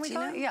 right?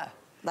 Cappuccino? Yeah.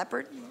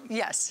 Leopard?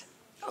 Yes.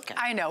 Okay.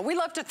 I know. We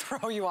love to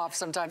throw you off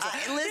sometimes.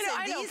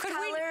 Listen, these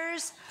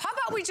colors... How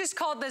about we just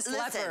called this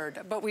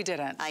leopard, but we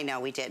didn't. I know,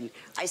 we didn't.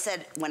 I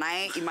said,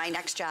 in my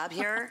next job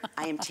here,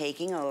 I am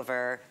taking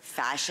over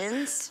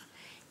fashions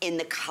in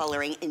the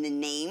coloring, in the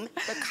name,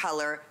 the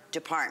color,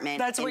 department.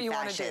 That's in what you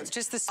fashion. want to do.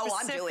 Just the specific,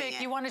 I'm doing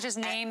it. you want to just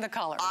name the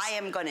colors. I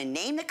am going to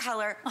name the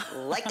color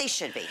like they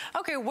should be.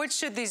 Okay, what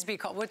should these be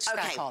called? What's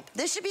that called?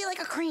 This should be like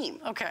a cream.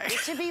 Okay. It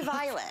should be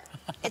violet.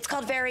 It's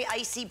called Very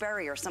Icy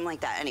Berry or something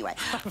like that. Anyway,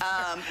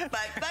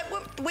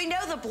 but we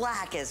know the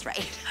black is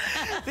right.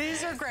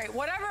 These are great.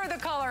 Whatever the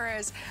color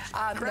is,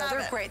 no,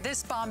 they're great.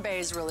 This Bombay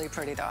is really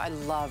pretty though. I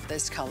love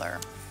this color.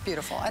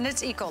 Beautiful. And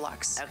it's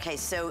Ecolux. Okay,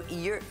 so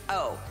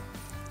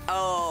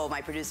oh,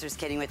 my producer's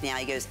kidding with me now.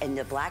 He goes, and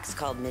the black's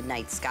called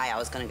Midnight Sky. I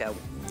was gonna go,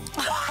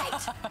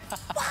 what?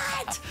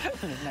 What?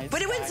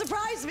 But it wouldn't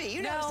surprise me.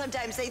 You know,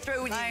 sometimes they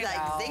throw these like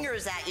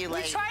zingers at you.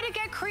 We try to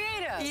get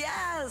creative.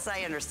 Yes,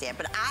 I understand.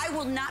 But I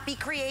will not be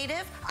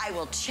creative. I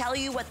will tell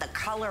you what the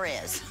color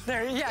is.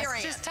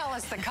 Yes, just tell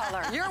us the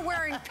color. You're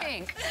wearing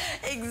pink.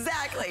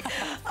 Exactly.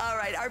 All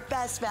right, our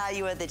best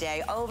value of the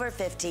day. Over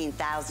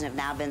 15,000 have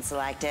now been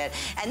selected.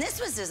 And this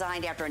was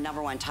designed after a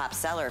 #1 top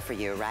seller for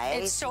you,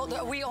 right? It's sold.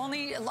 We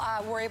only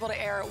were able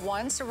to air it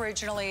once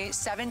originally.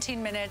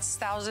 17 minutes,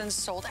 thousands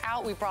sold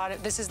out. We brought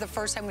it. This is the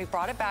first time we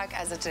brought it back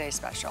as a Today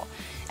Special.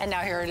 And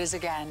now here it is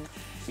again.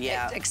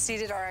 Yeah. It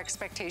exceeded our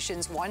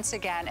expectations once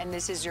again, and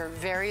this is your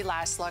very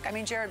last look. I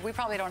mean, Jared, we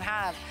probably don't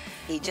have...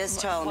 He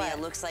just told me it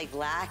looks like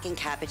black and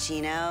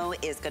cappuccino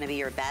is going to be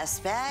your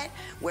best bet,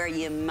 where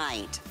you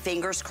might,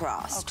 fingers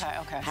crossed,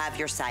 have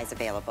your size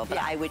available. But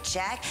I would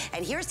check.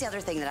 And here's the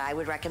other thing that I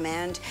would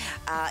recommend.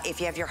 If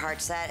you have your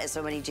heart set, as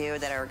so many do,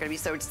 that are going to be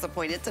so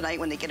disappointed tonight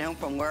when they get home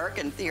from work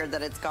and hear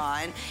that it's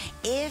gone,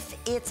 if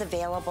it's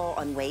available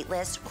on wait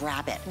list,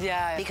 grab it.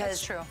 Yeah, because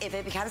that's true. If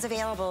it becomes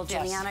available,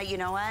 Giuliana, you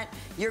know what?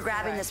 You're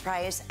grabbing this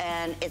price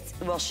and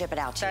we'll ship it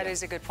out to you. That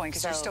is a good point,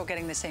 because you're still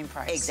getting the same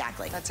price.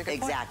 Exactly. That's a good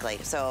point. Exactly.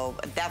 So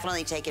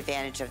definitely take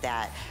advantage of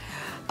that.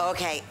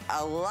 Okay,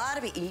 a lot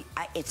of it,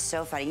 it's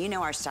so funny. You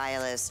know our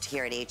stylist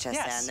here at HSN.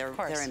 Yes,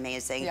 they're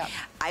amazing. Yep.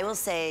 I will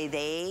say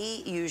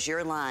they use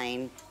your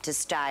line to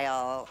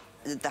style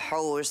the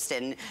host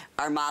and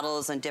our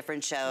models on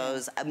different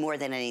shows more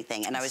than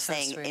anything. And I was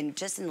saying,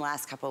 just in the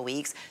last couple of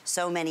weeks,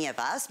 so many of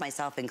us,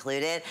 myself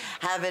included,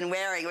 have been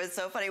wearing. It was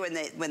so funny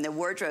when the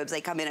wardrobes,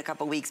 they come in a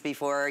couple weeks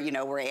before, you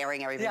know, we're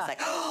airing everything. It's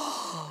like,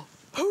 oh,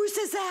 whose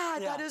is that?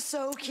 That is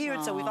so cute.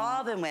 Aww. So we've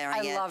all been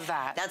wearing it. I love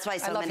that. That's why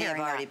so many have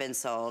already been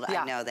sold.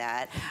 I know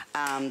that.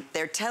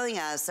 They're telling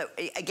us, so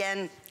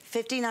again,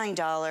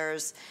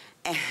 $59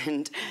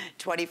 and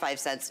 25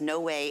 cents. No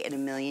way in a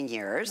million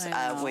years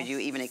would you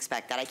even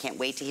expect that. I can't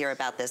wait to hear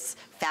about this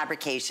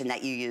fabrication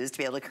that you used to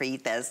be able to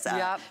create this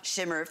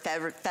shimmer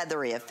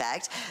feathery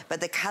effect.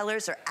 But the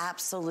colors are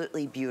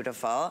absolutely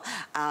beautiful.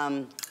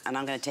 And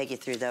I'm going to take you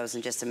through those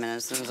in just a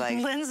minute. So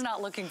Lynn's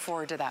not looking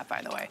forward to that,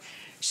 by the way.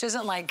 She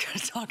doesn't like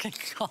talking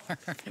colors.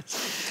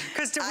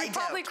 Because we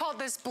probably called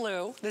this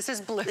blue. This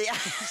is blue. Yeah.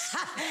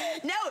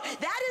 No,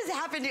 that has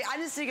happened.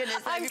 I'm just thinking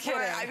this. I'm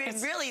kidding. I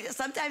mean, really,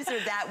 sometimes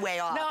they're that way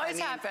off. No, it's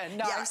happened.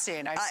 No, I've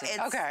seen.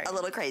 It's a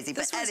little crazy.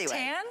 This but was anyway.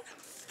 Tan?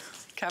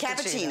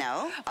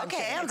 Cappuccino.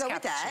 Okay, I'll go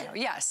with that.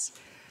 Yes.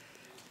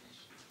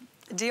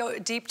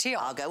 Deep teal.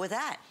 I'll go with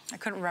that. I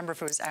couldn't remember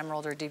if it was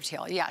emerald or deep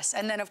teal. Yes.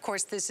 And then, of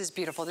course, this is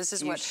beautiful. This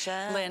is what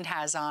Lynn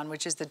has on,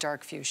 which is the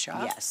dark fuchsia.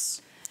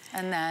 Yes.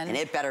 And then... And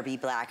it better be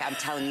black. I'm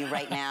telling you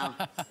right now.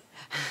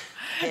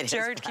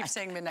 Jared keeps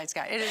saying Midnight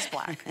Sky. It is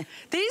black.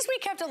 These we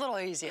kept a little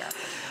easier.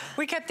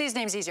 We kept these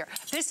names easier.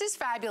 This is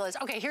fabulous.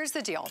 Okay, here's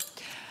the deal.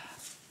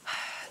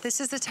 This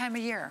is the time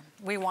of year.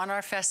 We want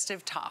our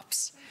festive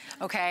tops,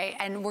 okay?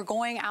 And we're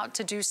going out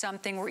to do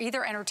something. We're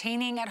either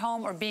entertaining at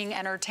home or being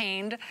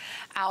entertained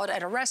out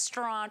at a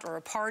restaurant or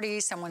a party,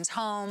 someone's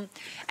home.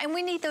 And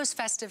we need those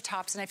festive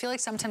tops. And I feel like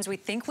sometimes we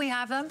think we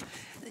have them.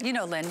 You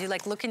know, Lynn, you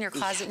like look in your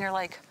closet and you're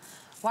like,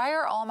 why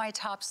are all my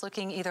tops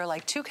looking either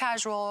like too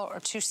casual or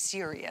too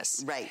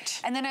serious?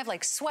 Right. And then I have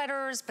like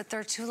sweaters, but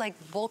they're too like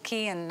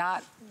bulky and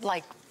not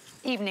like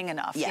evening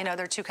enough. You know,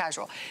 they're too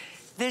casual.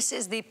 This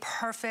is the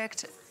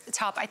perfect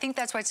top. I think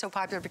that's why it's so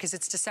popular, because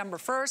it's December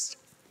 1st.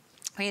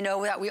 You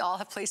know that we all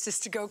have places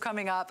to go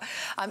coming up.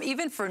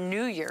 Even for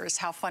New Year's,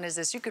 how fun is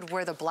this? You could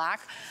wear the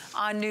black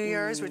on New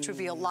Year's, which would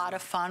be a lot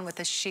of fun with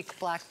a chic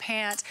black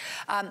pant.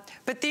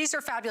 But these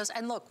are fabulous.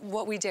 And look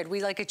what we did.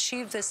 We like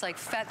achieved this like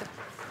feather.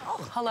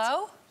 Oh,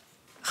 hello?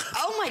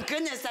 Oh my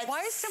goodness, that's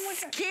why is someone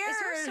scared? Is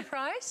there a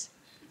surprise?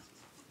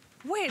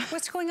 Wait,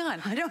 what's going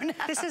on? I don't know.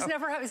 This has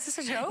never happened. Is this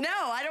a joke? No,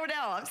 I don't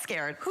know. I'm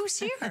scared. Who's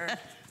here? I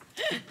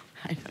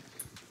don't know.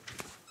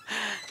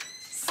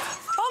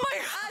 Oh my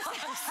God.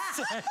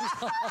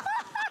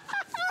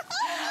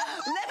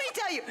 Let me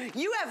tell you,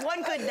 you have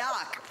one good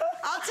knock.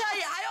 I'll tell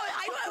you, I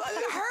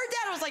heard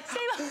that. I was like,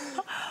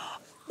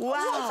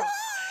 wow.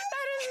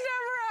 That has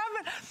never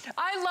happened.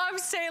 I love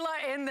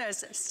Selah in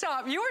this.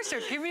 Stop. You are so,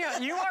 give me a,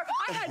 you are,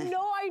 I had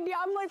no idea.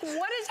 I'm like,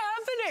 what is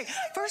happening?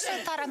 First I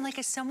thought, I'm like,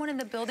 is someone in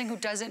the building who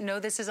doesn't know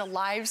this is a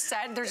live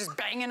set? They're just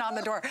banging on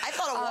the door. I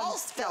thought a wall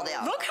fell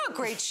down. Look how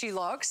great she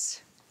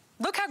looks.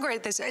 Look how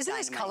great this is. Isn't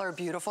this color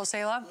beautiful,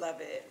 Selah? Love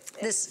it.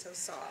 This, it's so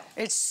soft.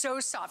 It's so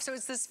soft. So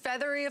it's this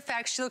feathery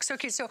effect. She looks so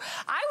cute. So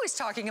I was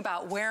talking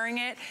about wearing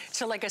it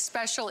to like a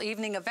special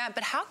evening event,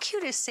 but how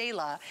cute is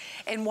Selah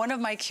in one of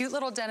my cute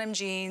little denim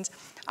jeans,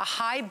 a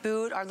high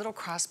boot, our little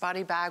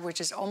crossbody bag,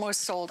 which is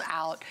almost sold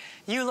out.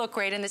 You look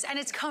great in this, and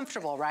it's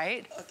comfortable,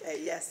 right?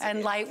 Okay, yes.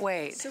 And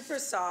lightweight. Super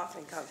soft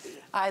and comfy.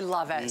 I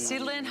love it. See,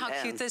 Lynn, how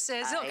cute this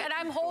is? Look, and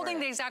I'm holding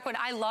the exact one.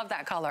 I love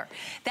that color.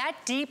 That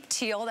deep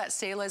teal that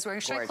Selah is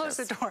wearing. Should I close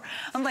the door?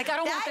 I'm like, I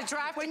don't want the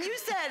draft. When you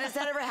said, has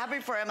that ever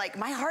happened before? I'm like,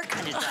 my heart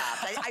kind of dropped.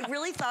 I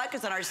really thought,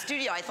 because in our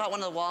studio, I thought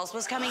one of the walls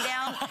was coming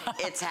down.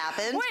 It's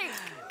happened. Wait,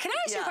 can I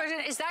ask you a question?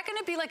 Is that going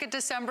to be like a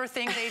December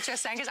thing at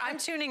HSN? Because I'm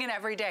tuning in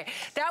every day.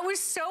 That was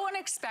so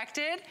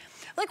unexpected.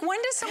 Like,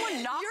 when does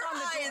someone knock on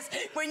the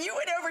door? When you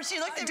went over, she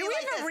looked at me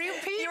like this. Do we have a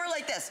repeat? You were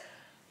like this.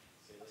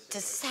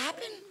 Does this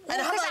happen? Well,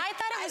 because I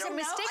thought it was a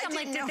mistake. I'm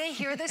like, did they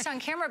hear this on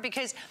camera?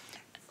 Because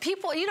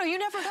people, you know, you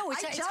never know.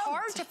 It's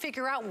hard to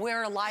figure out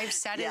where a live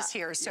set is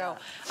here. So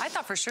I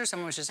thought for sure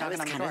someone was just knocking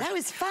on the door. That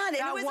was fun.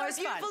 That was our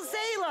beautiful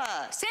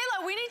Selah.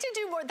 Selah, we need to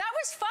do more. That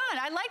was fun.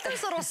 I like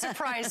those little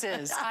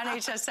surprises on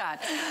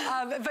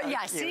HSN. But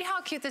yeah, see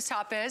how cute this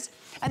top is?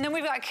 And then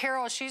we've got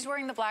Carol. She's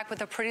wearing the black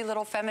with a pretty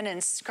little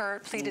feminine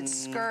skirt, pleated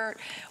skirt,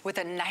 with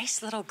a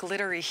nice little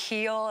glittery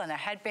heel and a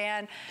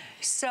headband.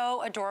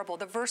 So adorable.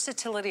 The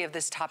versatility of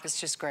this top is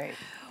just great.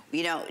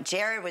 You know,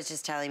 Jared was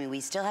just telling me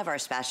we still have our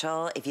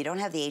special. If you don't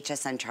have the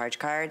HSN charge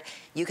card,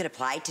 you could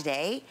apply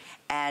today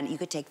and you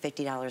could take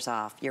 $50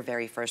 off your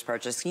very first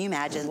purchase. Can you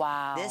imagine?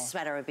 Wow. This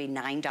sweater would be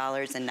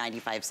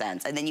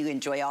 $9.95. And then you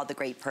enjoy all the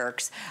great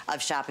perks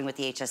of shopping with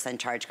the HSN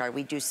charge card.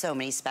 We do so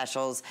many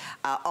specials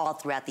all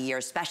throughout the year,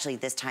 especially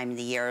this time of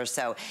the year.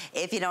 So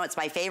if you know, it's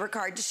my favorite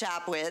card to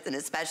shop with, and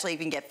especially if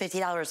you can get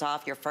 $50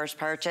 off your first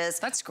purchase.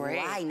 That's great.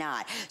 Why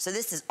not? So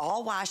this is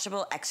all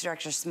washable, extra,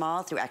 extra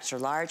small through extra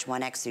large,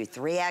 1X through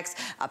 3X,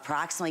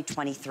 approximately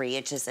 23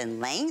 inches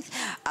in length,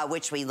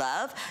 which we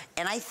love.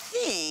 And I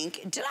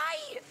think,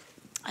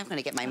 I'm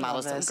gonna get my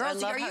models.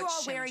 Girls, are you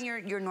all wearing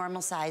your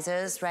normal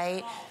sizes,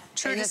 right?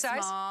 True to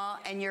size. Small,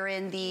 and you're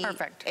in the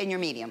perfect. In your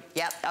medium.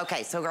 Yep.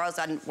 Okay. So girls,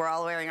 we're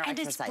all wearing our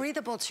extra size. And it's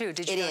breathable too.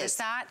 Did you notice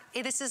that?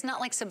 This is not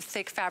like some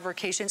thick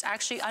fabrications.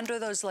 Actually, under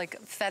those like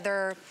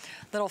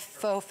little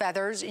faux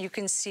feathers, you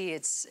can see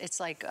it's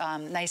like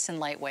nice and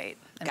lightweight.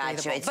 And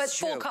gotcha. But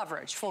full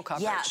coverage. Full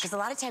coverage. Yeah, because a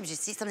lot of times you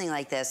see something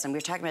like this, and we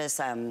were talking about this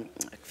a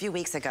few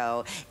weeks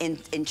ago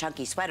in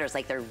chunky sweaters,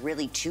 like they're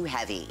really too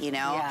heavy, you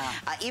know? Yeah.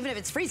 Even if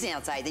it's freezing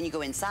outside, then you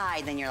go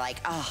inside, then you're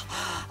like, oh,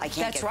 I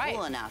can't get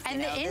cool enough.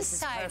 And the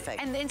inside.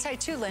 And the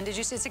inside too, Lynn, did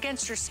you see it's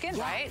against your skin,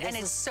 right? And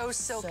it's so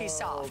silky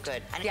soft.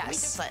 Good. And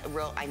yes.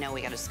 I know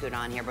we got to scoot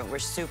on here, but we're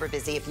super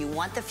busy. If you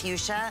want the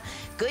fuchsia,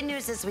 good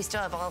news is we still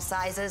have all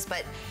sizes,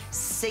 but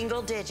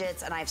single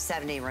digits, and I have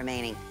 70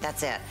 remaining.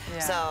 That's it. Yeah.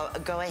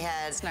 So go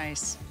ahead. It's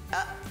nice.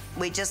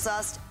 We just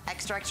lost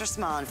extra, extra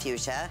small in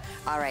fuchsia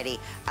already,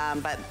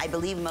 but I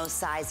believe most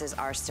sizes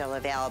are still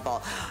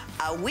available.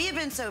 We have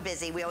been so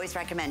busy, we always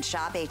recommend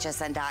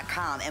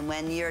shophsn.com, and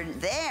when you're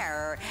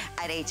there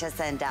at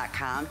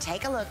hsn.com,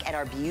 take a look at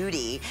our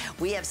beauty.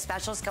 We have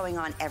specials going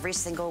on every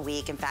single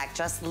week. In fact,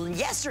 just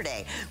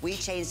yesterday, we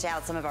changed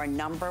out some of our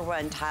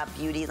 #1 top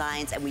beauty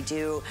lines, and we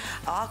do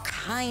all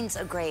kinds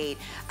of great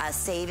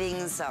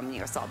savings.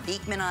 You saw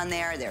Beekman on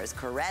there, there's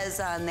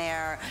Carez on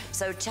there,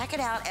 so check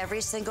it out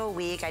every single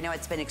week. I know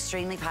it's been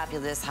extremely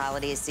popular this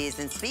holiday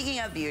season. Speaking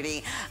of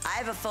beauty, I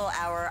have a full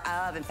hour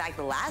of, in fact,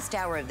 the last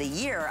hour of the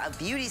year of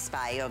Beauty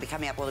Spy. It'll be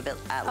coming up a little bit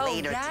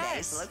later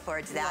today, so look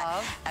forward to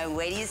that. And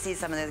wait till you see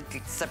some of the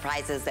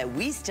surprises that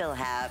we still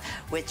have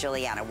with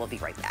Giuliana. We'll be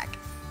right back.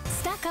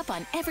 Stock up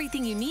on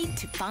everything you need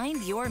to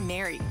find your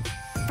Mary.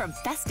 From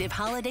festive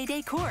holiday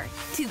decor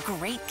to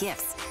great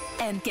gifts.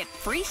 And get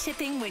free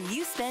shipping when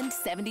you spend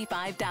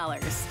 $75.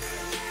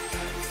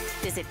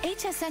 Visit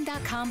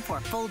hsn.com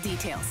for full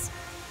details.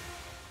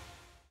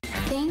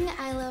 Thing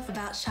I love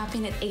about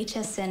shopping at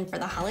HSN for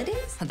the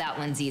holidays? That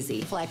one's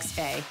easy.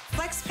 FlexPay.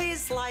 FlexPay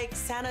is like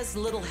Santa's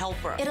little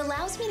helper. It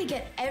allows me to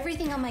get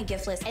everything on my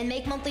gift list and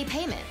make monthly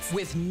payments.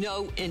 With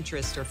no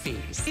interest or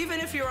fees. Even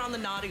if you're on the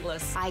naughty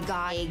list. I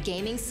got a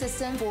gaming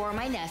system for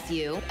my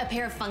nephew, a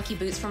pair of funky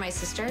boots for my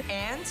sister,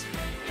 and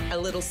a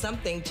little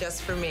something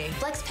just for me.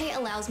 FlexPay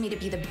allows me to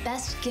be the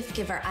best gift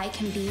giver I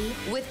can be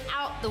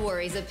without the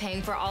worries of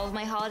paying for all of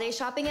my holiday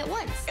shopping at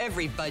once.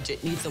 Every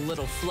budget needs a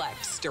little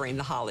flex during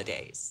the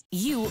holidays.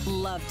 You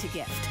love to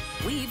gift.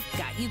 We've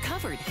got you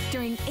covered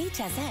during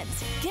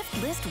HSN's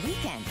Gift List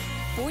Weekend.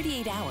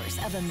 48 hours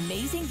of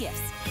amazing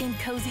gifts in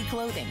cozy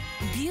clothing,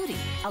 beauty,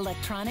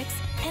 electronics,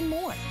 and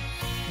more.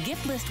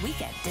 Gift List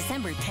Weekend,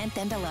 December 10th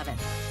and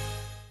 11th.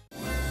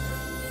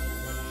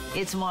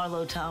 It's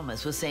Marlo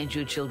Thomas with St.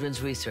 Jude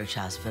Children's Research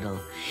Hospital.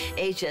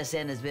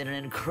 HSN has been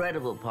an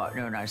incredible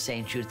partner in our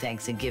St. Jude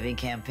Thanks and Giving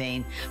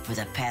campaign for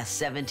the past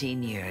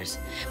 17 years.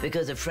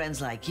 Because of friends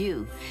like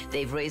you,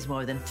 they've raised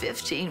more than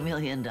 $15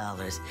 million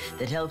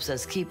that helps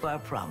us keep our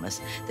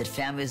promise that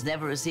families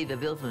never receive a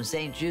bill from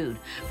St. Jude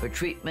for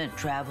treatment,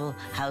 travel,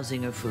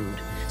 housing, or food,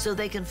 so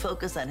they can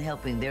focus on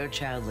helping their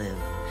child live.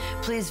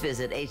 Please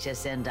visit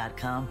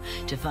hsn.com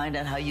to find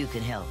out how you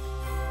can help.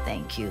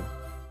 Thank you.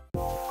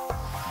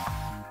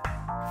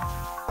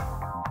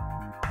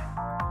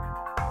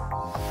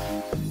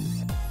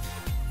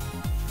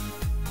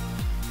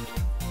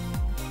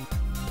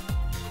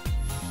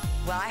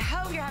 Well, I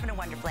hope you're having a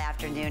wonderful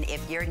afternoon.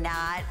 If you're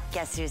not,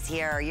 guess who's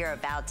here? Or you're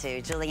about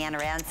to. Giuliana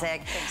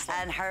Rancic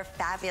and her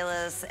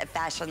fabulous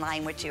fashion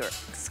line, which are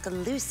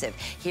exclusive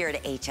here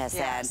at HSN.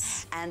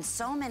 Yes. And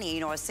so many,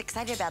 you know, I was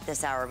excited about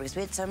this hour because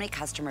we had so many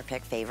customer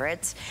pick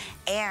favorites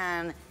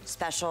and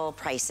special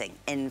pricing.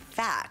 In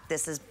fact,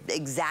 this is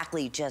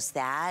exactly just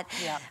that.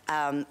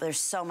 Yep. There's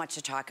so much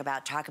to talk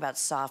about. Talk about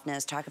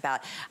softness, talk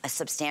about a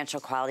substantial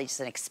quality,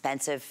 just an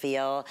expensive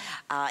feel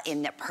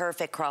in the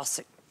perfect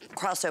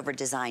crossover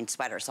design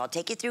sweater. So I'll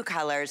take you through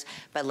colors,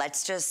 but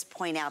let's just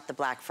point out the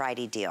Black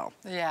Friday deal.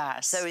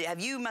 Yes. So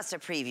you must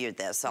have previewed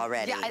this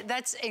already. Yeah,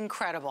 that's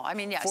incredible. I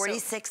mean, yeah.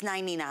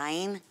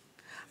 $46.99.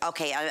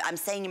 Okay, I'm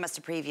saying you must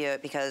have previewed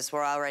it because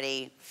we're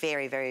already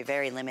very, very,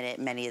 very limited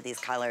in many of these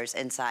colors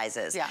and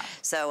sizes. Yeah.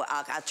 So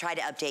I'll try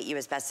to update you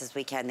as best as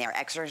we can there.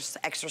 Extra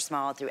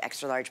small through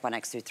extra large,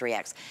 1X through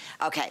 3X.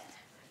 Okay,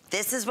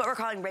 this is what we're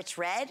calling rich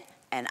red.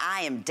 And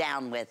I am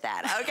down with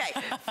that. Okay,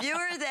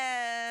 fewer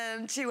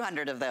than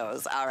 200 of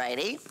those,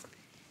 alrighty.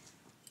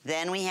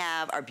 Then we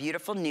have our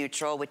beautiful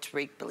neutral, which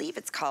we believe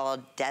it's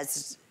called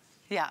Desert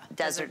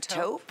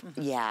Taupe.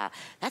 Mm-hmm. Yeah,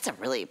 that's a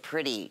really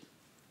pretty,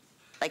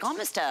 like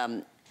almost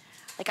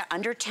like an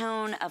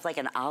undertone of like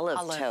an olive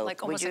taupe.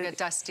 Like almost like a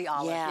dusty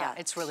olive. Yeah,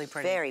 it's really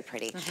pretty. Very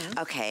pretty. Mm-hmm.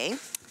 Okay,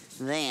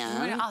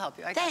 then. I'll help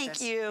you, I got this.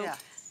 Thank you. Yeah.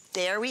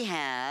 There we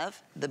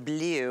have the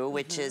blue,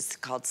 which is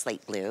called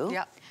slate blue.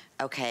 Yep.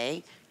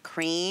 Okay.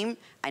 Cream,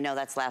 I know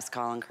that's last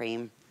call on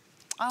cream.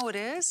 Oh, it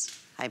is?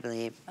 I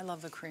believe. I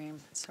love the cream.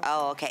 It's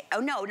so okay. Oh,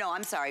 no,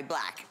 I'm sorry,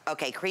 black.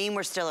 Okay, cream,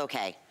 we're still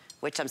okay,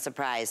 which I'm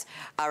surprised.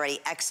 Alrighty,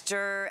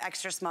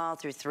 extra small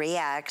through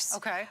 3X.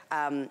 Okay.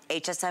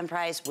 HSN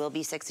price will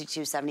be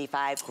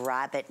 $62.75.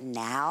 Grab it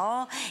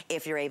now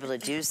if you're able to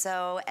do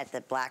so at the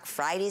Black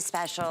Friday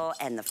special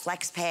and the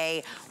Flex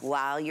Pay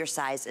while your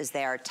size is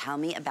there. Tell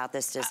me about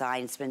this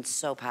design. It's been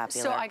so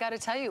popular. So I got to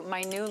tell you,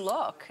 my new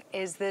look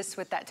is this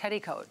with that teddy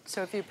coat.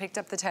 So if you picked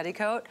up the teddy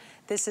coat,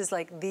 this is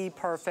like the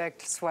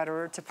perfect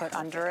sweater to put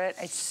under it.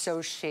 It's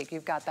so chic.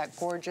 You've got that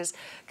gorgeous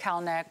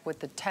cowl neck with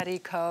the teddy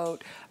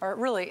coat, or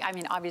really, I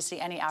mean, obviously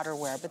any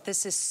outerwear, but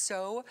this is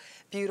so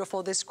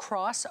beautiful. This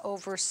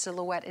crossover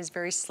silhouette is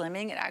very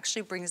slimming. It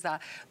actually brings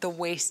the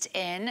waist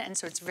in, and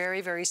so it's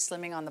very, very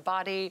slimming on the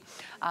body.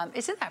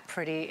 Isn't that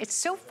pretty? It's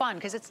so fun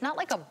because it's not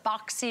like a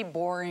boxy,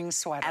 boring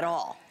sweater. At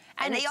all.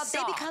 And they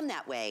become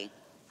that way.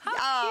 How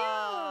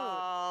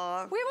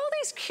cute! We have all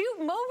these cute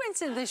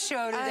moments in the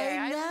show today.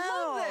 I know.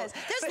 I love this.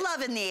 There's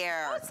love in the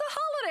air. Oh, it's the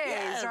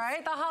holidays,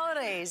 right? The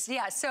holidays.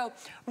 Yeah, so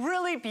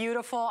really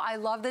beautiful. I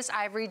love this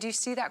ivory. Do you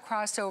see that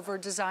crossover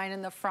design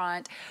in the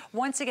front?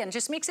 Once again,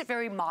 just makes it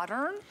very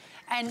modern.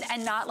 And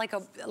not like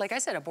like I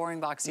said, a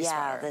boring boxy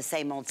sweater. Yeah, the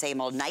same old, same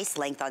old. Nice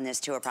length on this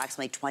too,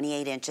 approximately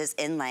 28 inches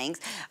in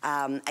length.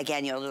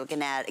 Again, you're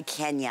looking at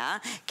Kenya.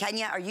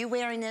 Kenya, are you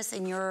wearing this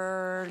in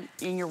your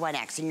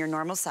 1X, in your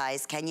normal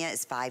size? Kenya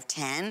is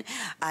 5'10".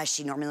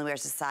 She normally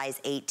wears a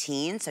size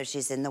 18, so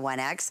she's in the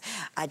 1X.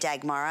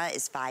 Dagmara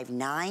is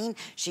 5'9".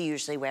 She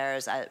usually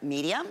wears a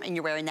medium, and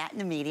you're wearing that in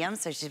the medium,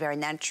 so she's wearing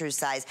that in true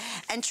size.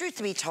 And truth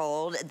to be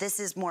told,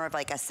 this is more of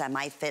like a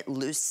semi-fit,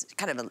 loose,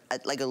 kind of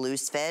like a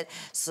loose fit.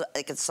 So,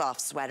 like a soft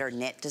sweater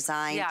knit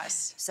design.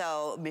 Yes.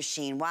 So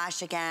machine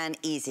wash again,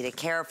 easy to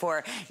care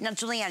for. Now,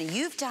 Giuliana,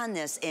 you've done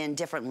this in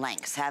different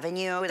lengths, haven't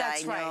you?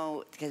 That's right. I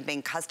know has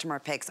been customer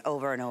picks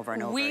over and over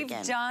and over again.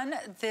 We've done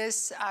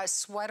this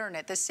sweater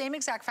knit, the same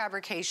exact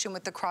fabrication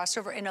with the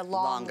crossover in a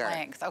longer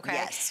length, okay?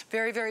 Yes.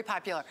 Very, very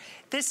popular.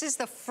 This is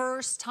the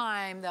first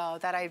time, though,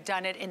 that I've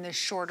done it in the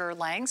shorter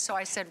length, so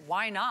I said,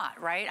 why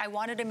not, right? I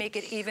wanted to make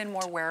it even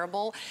more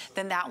wearable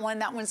than that one.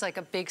 That one's like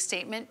a big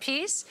statement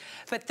piece,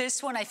 but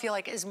this one I feel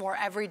like is more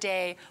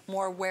everyday,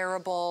 more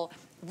wearable,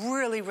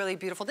 really, really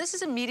beautiful. This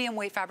is a medium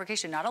weight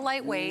fabrication, not a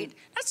lightweight,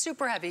 not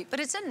super heavy, but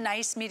it's a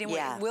nice medium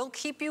weight. It will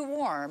keep you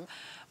warm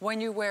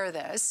when you wear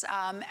this.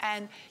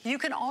 And you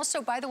can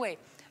also, by the way,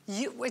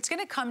 it's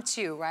gonna come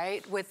to you,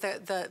 right, with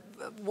the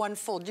one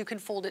fold. You can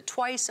fold it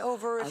twice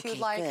over if you'd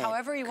like.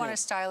 However you wanna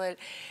style it,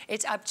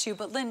 it's up to you.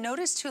 But Lynn,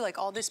 notice too, like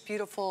all this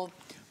beautiful,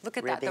 look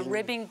at that, the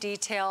ribbing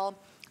detail,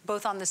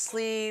 both on the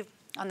sleeve,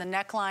 on the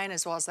neckline,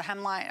 as well as the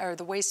hemline, or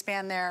the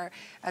waistband there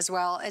as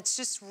well. It's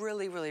just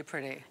really, really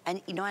pretty.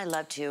 And you know what I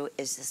love too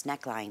is this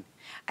neckline.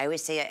 I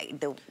always say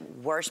the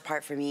worst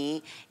part for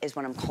me is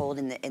when I'm cold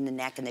in the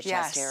neck and the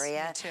chest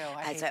area. Me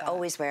too. I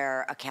always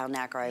wear a cowl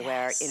neck, or I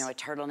wear, you know, a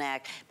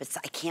turtleneck, but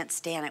I can't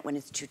stand it when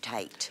it's too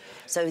tight.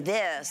 So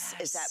this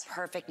is that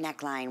perfect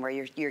neckline where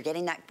you're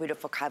getting that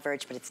beautiful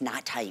coverage, but it's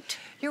not tight.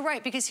 You're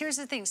right, because here's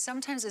the thing.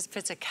 Sometimes if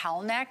it's a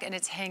cowl neck and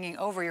it's hanging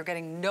over, you're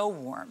getting no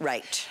warmth.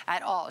 Right.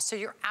 At all. So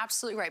you're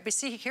absolutely right. But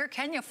see, here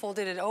Kenya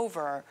folded it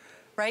over.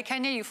 Right,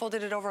 Kenya, you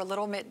folded it over a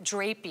little bit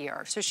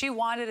drapier. So she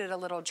wanted it a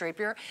little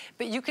drapier,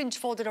 but you can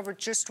fold it over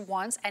just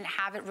once and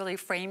have it really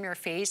frame your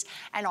face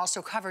and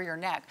also cover your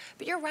neck.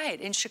 But you're right,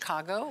 in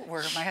Chicago,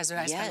 where my husband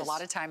and I spend a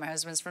lot of time, my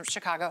husband's from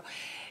Chicago,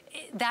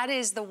 that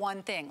is the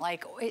one thing.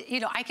 Like,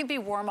 you know, I can be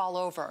warm all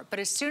over, but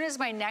as soon as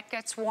my neck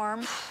gets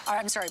warm, or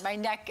I'm sorry, my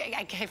neck,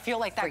 I feel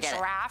like that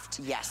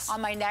draft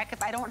on my neck.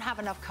 If I don't have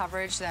enough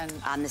coverage, then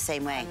I'm the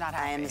same way. I'm not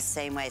happy. I am the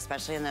same way,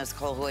 especially in those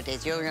cold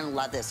days. You're gonna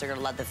love this. You're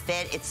gonna love the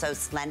fit. It's so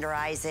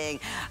slenderizing,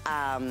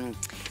 and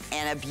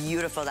a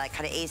beautiful, that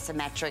kind of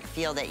asymmetric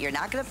feel that you're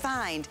not gonna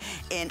find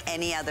in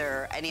any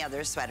other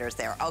sweaters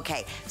there.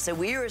 Okay, so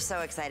we were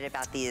so excited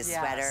about these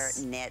sweater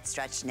knit,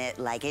 stretch knit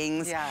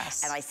leggings.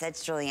 Yes. And I said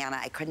to Giuliana,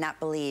 I could not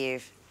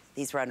believe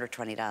these were under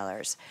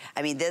 $20.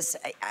 I mean, this,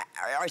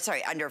 or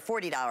sorry, under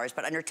 $40,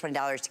 but under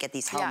 $20 to get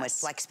these home with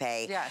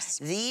FlexPay. Yes.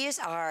 These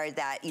are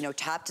that, you know,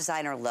 top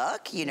designer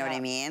look, you know what I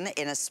mean,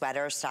 in a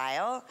sweater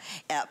style,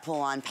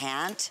 pull-on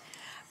pant,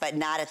 but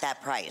not at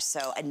that price.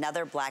 So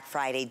another Black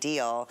Friday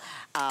deal.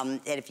 And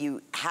if you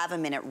have a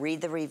minute,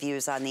 read the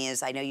reviews on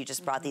these. I know you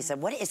just brought these up.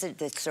 What is it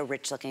that's so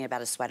rich looking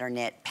about a sweater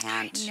knit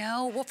pant?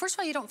 No, well, first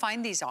of all, you don't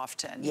find these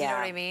often. You know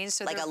what I mean?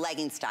 So like a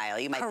legging style.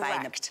 You might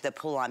find the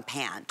pull-on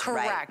pant.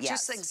 Correct. Right?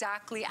 Just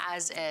exactly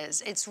as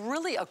is. It's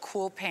really a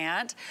cool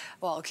pant.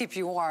 Well, it'll keep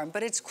you warm,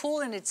 but it's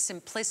cool in its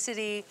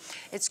simplicity.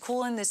 It's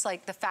cool in this,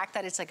 like, the fact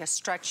that it's like a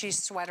stretchy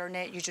sweater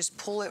knit. You just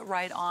pull it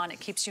right on. It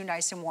keeps you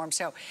nice and warm.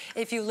 So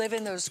if you live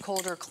in those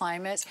colder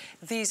climates,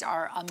 these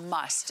are a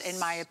must, in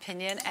my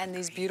opinion, and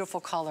these beautiful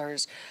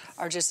colors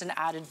are just an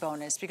added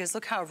bonus, because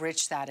look how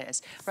rich that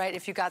is, right?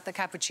 If you got the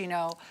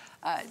cappuccino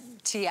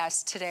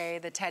TS today,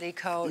 the teddy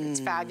coat, it's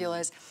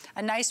fabulous.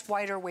 A nice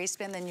wider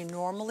waistband than you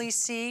normally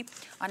see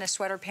on a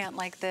sweater pant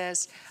like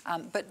this,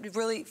 but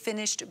really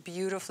finished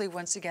beautifully.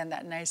 Once again,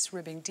 that nice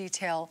ribbing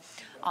detail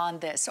on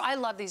this. So I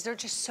love these. They're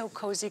just so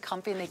cozy,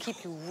 comfy, and they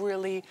keep you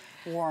really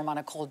warm on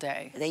a cold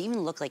day. They even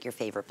look like your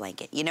favorite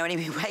blanket. You know what I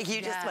mean? Like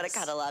you just want to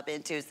cuddle up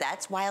into. So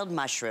that's Wild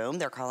Mushroom,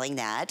 they're calling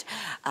that.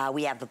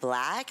 We have the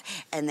black,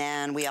 and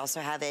then we also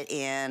have it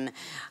in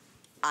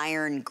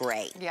iron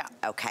gray. Yeah.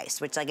 Okay,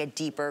 so it's like a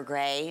deeper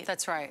gray.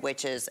 That's right.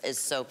 Which is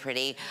so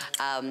pretty.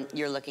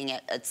 You're looking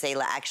at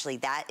Sayla. Actually,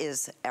 that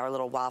is our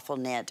little waffle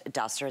knit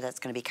duster that's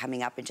going to be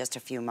coming up in just a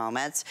few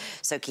moments.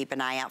 So keep an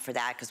eye out for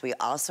that, because we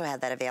also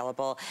have that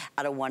available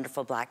at a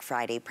wonderful Black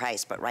Friday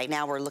price. But right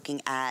now we're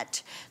looking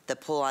at the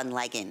pull-on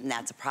legging, and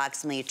that's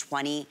approximately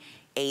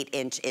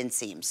 28-inch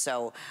inseam.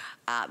 So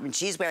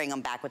she's wearing them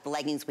back with the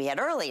leggings we had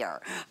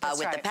earlier,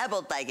 with the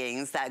pebbled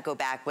leggings that go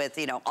back with,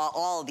 you know,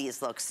 all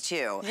these looks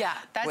too. Yeah,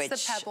 that's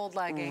the pebbled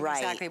legging,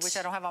 exactly, which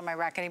I don't have on my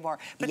rack anymore.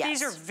 But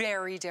these are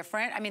very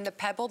different. I mean, the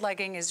pebbled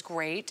legging is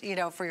great, you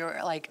know, for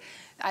your, like,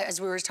 as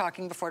we were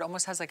talking before, it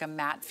almost has like a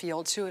matte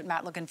feel to it,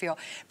 matte look and feel.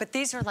 But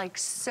these are like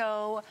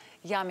so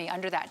yummy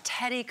under that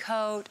teddy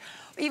coat,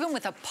 even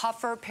with a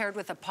puffer, paired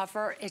with a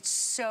puffer, it's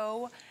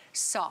so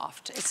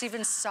soft. It's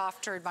even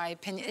softer in my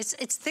opinion.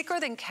 It's thicker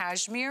than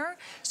cashmere.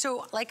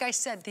 So like I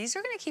said, these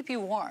are gonna keep you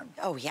warm.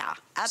 Oh yeah,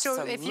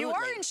 absolutely. So if you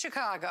are in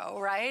Chicago,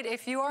 right?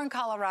 If you are in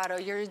Colorado,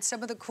 you're in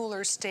some of the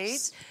cooler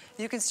states,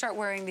 you can start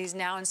wearing these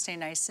now and stay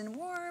nice and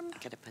warm. I'm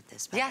gonna put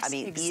this back. Yes, I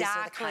mean, these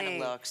are the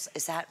kind of looks.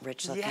 Is that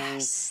rich looking?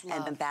 Yes,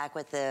 and then back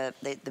with the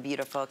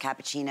beautiful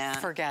cappuccino.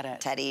 Forget it.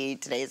 Teddy,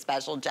 today's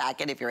special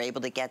jacket, if you're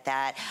able to get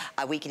that.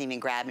 We can even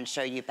grab and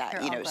show you back,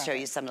 Here, show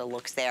you some of the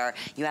looks there.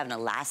 You have an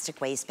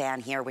elastic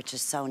waistband here, which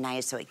is so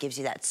nice, so it gives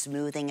you that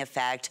smoothing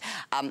effect.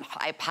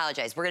 I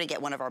apologize, we're gonna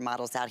get one of our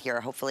models out here,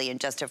 hopefully in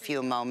just a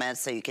few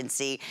moments, so you can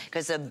see,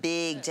 because a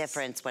big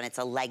difference when it's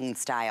a legging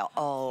style.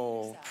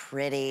 Oh,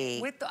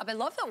 pretty. I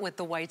love that with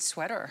the white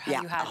sweater,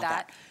 how you have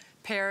that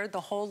paired, the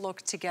whole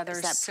look together,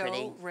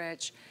 so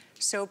rich.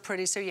 So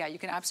pretty. So yeah, you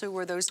can absolutely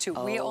wear those too.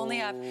 We only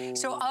have,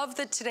 so of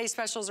the today's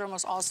specials are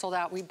almost all sold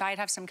out. We might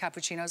have some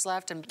cappuccinos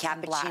left and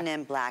Cappuccino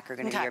and black are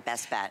gonna be your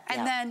best bet.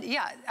 And then,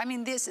 I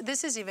mean, this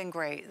is even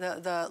great.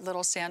 The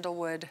little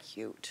sandalwood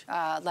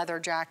leather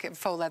jacket,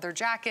 faux leather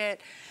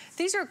jacket.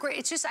 These are great.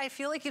 It's just, I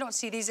feel like you don't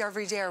see these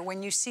every day, or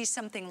when you see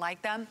something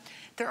like them,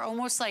 they're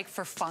almost like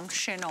for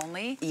function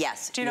only.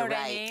 Yes, do you know what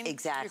I mean?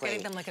 Exactly. You're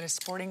getting them like at a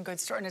sporting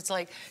goods store, and it's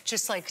like,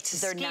 just like to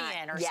ski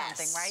in or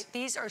something, right?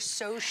 These are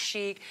so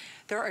chic.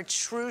 They're a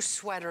true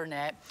sweater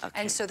knit,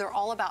 and so they're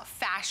all about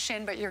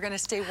fashion, but you're gonna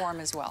stay warm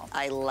as well.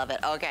 I love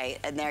it. Okay,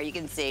 and there you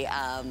can see,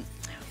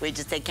 we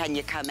just said, can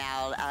you come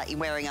out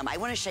wearing them? I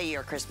want to show you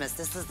your Christmas.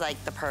 This is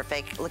like the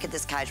perfect, look at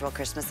this casual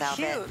Christmas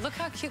outfit. Cute, look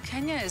how cute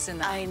Kenya is in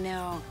that. I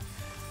know.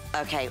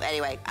 Okay,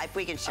 anyway, if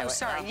we can show it. Oh,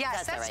 sorry.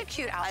 Yes, that's right. a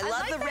cute outfit. I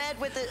love the red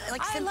with the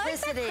simplicity. I like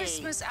that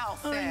Christmas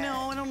outfit. Oh,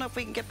 no, I don't know if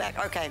we can get back.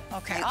 Okay.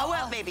 Okay. Oh,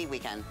 well, maybe we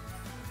can.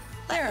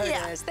 There it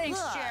is. Thanks,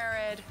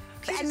 Jared.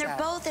 And they're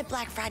both at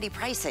Black Friday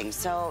pricing,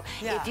 so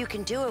if you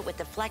can do it with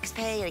the flex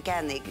pay,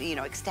 again, the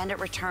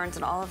extended returns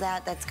and all of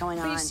that, that's going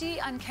on. But you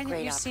see, on Kenya,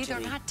 you see they're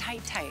not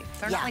tight.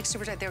 They're not like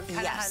super tight. They're kind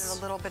of have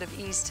a little bit of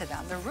ease to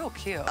them. They're real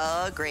cute.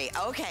 Agree.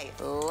 Okay,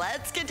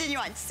 let's continue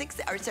on.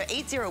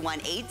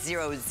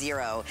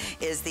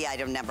 801-800 is the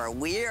item number.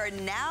 We are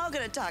now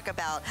going to talk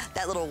about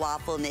that little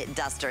waffle knit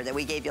duster that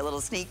we gave you a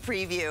little sneak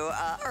preview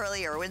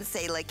earlier when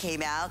Selah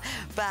came out.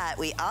 But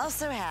we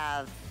also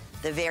have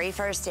the very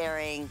first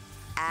airing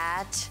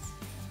at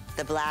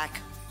the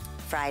Black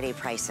Friday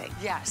pricing.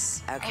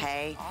 Yes.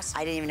 Okay. Oh, awesome.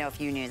 I didn't even know if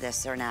you knew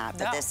this or not,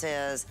 but this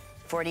is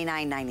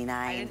 $49.99.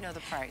 I didn't know the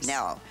price.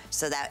 No.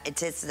 So that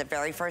it's the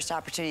very first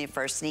opportunity,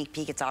 first sneak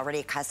peek. It's already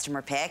a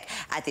customer pick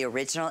at the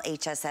original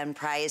HSN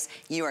price.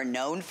 You are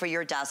known for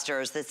your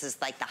dusters. This is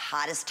like the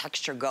hottest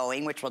texture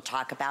going, which we'll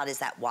talk about, is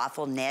that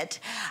waffle knit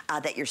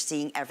that you're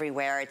seeing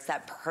everywhere. It's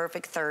that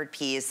perfect third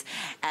piece,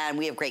 and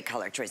we have great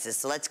color choices.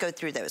 So let's go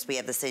through those. We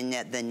have this in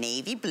the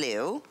navy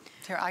blue.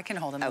 Here, I can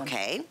hold them.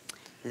 Okay.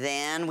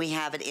 Then we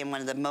have it in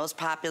one of the most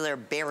popular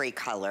berry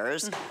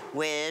colors,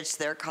 which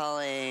they're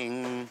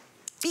calling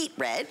beet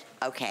red.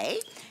 Okay.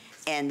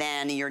 And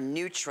then your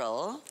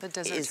neutral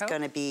is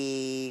going to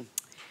be...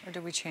 Or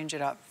did we change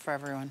it up for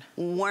everyone?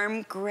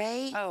 Warm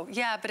gray. Oh,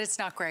 yeah, but it's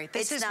not gray.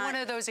 This is one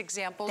of those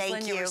examples,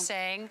 Lynn, you were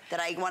saying. That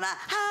I want to,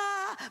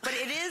 but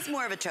it is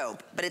more of a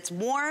taupe. But it's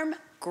warm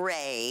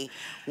gray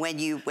when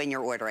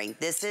you're ordering.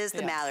 This is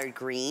the mallard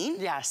green.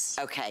 Yes.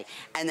 Okay.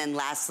 And then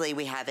lastly,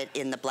 we have it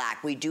in the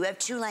black. We do have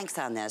 2 lengths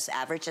on this,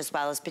 average as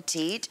well as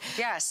petite.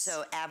 Yes.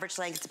 So average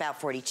length is about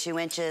 42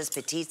 inches.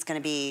 Petite's going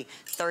to be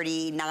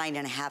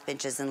 39.5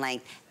 inches in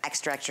length.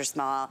 Extra, extra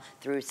small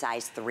through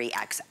size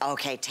 3X.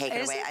 Okay, take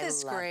it away. Isn't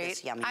this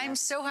great? I'm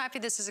so happy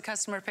this is a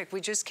customer pick. We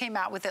just came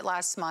out with it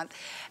last month,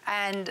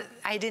 and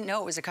I didn't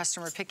know it was a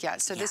customer pick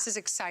yet. So this is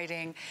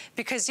exciting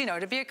because,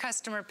 to be a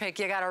customer pick,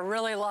 you got to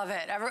really love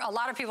it. A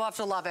lot of people have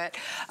to love it.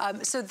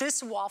 So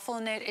this waffle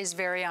knit is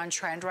very on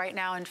trend right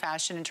now in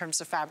fashion in terms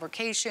of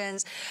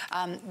fabrications.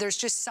 There's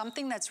just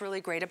something that's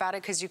really great about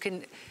it because you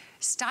can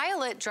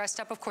style it dressed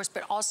up, of course,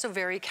 but also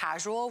very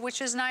casual,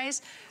 which is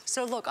nice.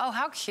 So look, oh,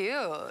 how cute.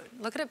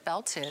 Look at it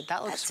belted.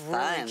 That looks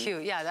really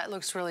cute. Yeah, that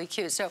looks really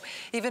cute. So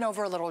even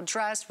over a little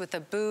dress with a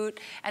boot.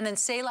 And then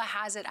Selah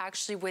has it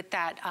actually with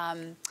that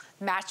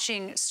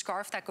matching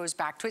scarf that goes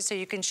back to it. So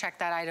you can check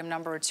that item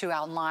number 2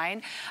 out in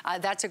line.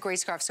 That's a great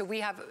scarf. So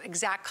we have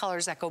exact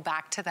colors that go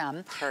back to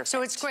them. Perfect.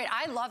 So it's great.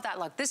 I love that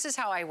look. This is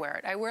how I wear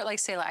it. I wear it like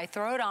Selah. I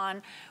throw it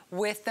on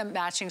with the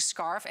matching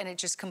scarf, and it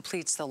just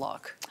completes the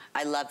look.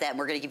 I love that. And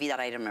we're going to give you that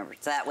item number.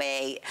 So that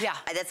way,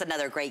 that's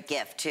another great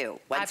gift, too.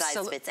 One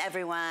size fits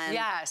everyone.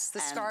 Yes,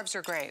 the scarves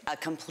are great. A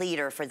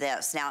completer for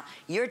this. Now,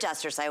 your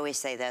dusters, I always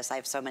say this, I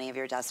have so many of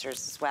your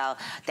dusters as well,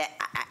 that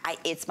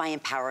it's my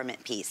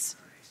empowerment piece.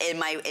 In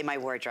my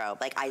wardrobe.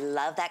 Like, I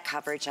love that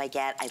coverage I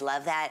get. I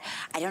love that.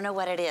 I don't know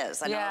what it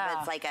is. I don't know if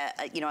it's like a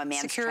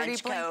man's security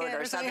trench coat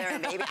or something, or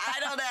maybe, I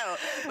don't know.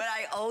 But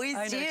I always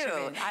do. Know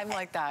what you mean. I'm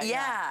like that.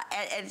 Yeah.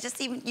 And just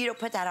even,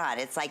 put that on.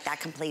 It's like that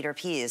completer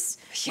piece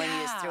when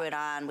you just threw it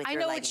on with your leggings. I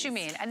know what you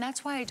mean. And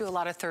that's why I do a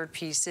lot of third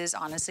pieces,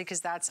 honestly,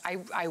 because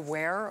I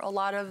wear a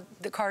lot of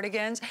the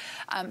cardigans.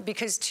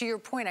 Because to your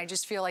point, I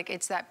just feel like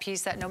it's that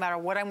piece that no matter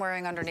what I'm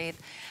wearing underneath,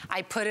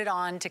 I put it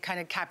on to kind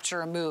of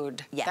capture a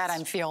mood that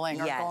I'm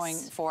feeling or going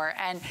for.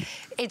 And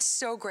it's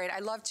so great. I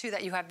love too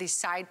that you have these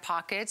side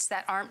pockets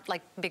that aren't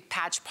like big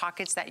patch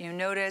pockets that you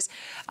notice.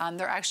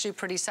 They're actually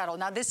pretty subtle.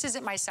 Now this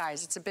isn't my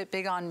size. It's a bit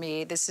big on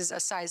me. This is a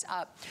size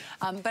up.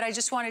 But I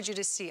just wanted you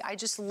to see. I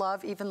just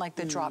love even like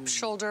the drop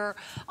shoulder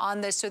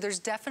on this. So there's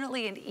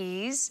definitely an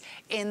ease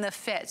in the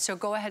fit. So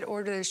go ahead,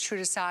 order this true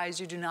to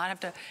size. You do not have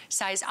to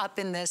size up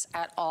in this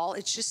at all.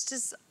 It's just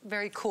this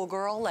very cool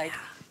girl, like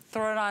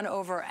throw it on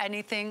over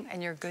anything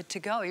and you're good to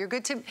go. You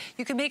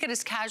can make it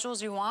as casual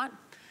as you want.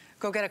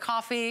 Go get a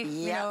coffee,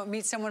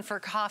 meet someone for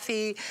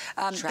coffee.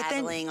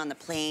 Traveling on the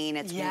plane,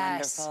 it's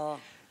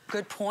wonderful.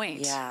 Good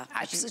point. Yeah.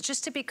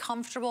 Just to be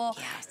comfortable,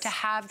 to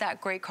have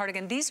that great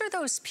cardigan. These are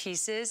those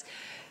pieces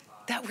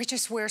that we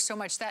just wear so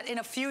much that in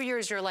a few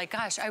years you're like,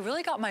 gosh, I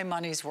really got my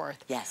money's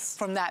worth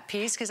from that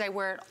piece because I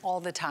wear it all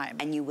the time.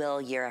 And you will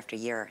year after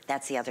year.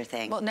 That's the other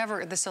thing. Well,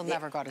 this will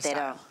never go out of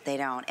style. They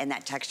don't. And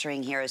that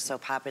texturing here is so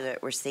popular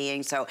that we're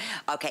seeing. So,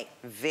 okay,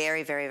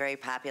 very, very, very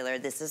popular.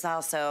 This is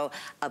also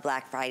a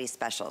Black Friday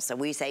special. So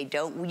we say, you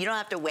don't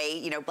have to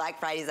wait. Black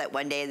Friday's that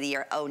one day of the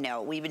year. Oh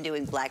no, we've been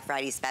doing Black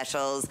Friday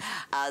specials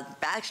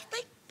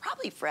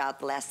probably throughout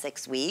the last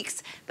 6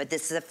 weeks, but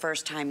this is the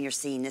first time you're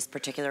seeing this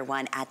particular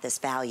one at this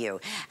value.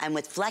 And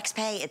with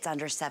FlexPay, it's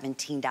under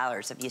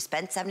 $17. If you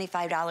spend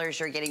 $75,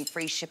 you're getting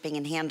free shipping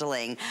and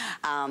handling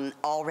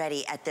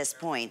already at this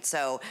point.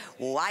 So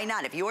why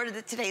not? If you ordered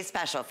the today's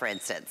special, for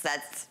instance,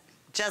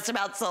 just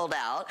about sold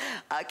out.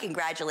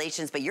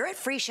 Congratulations, but you're at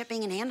free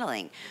shipping and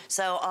handling.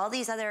 So all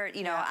these other,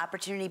 you know,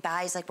 opportunity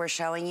buys like we're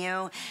showing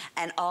you,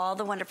 and all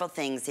the wonderful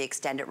things, the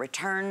extended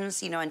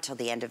returns, you know, until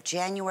the end of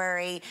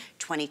January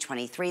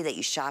 2023, that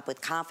you shop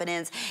with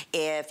confidence.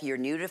 If you're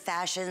new to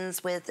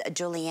fashions with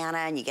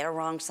Giuliana and you get a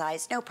wrong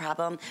size, no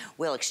problem.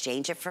 We'll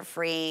exchange it for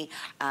free.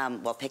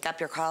 We'll pick up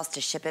your cost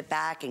to ship it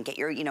back and get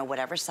your, you know,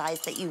 whatever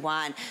size that you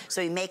want.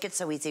 So we make it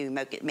so easy,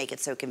 we make it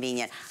so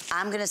convenient.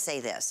 I'm gonna say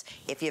this,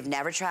 if you've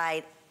never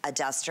tried a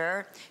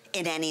duster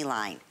in any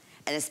line,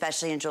 and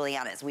especially in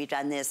Giuliana's, we've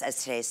done this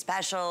as today's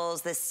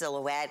specials, this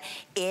silhouette,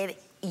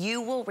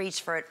 you will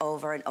reach for it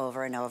over and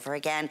over and over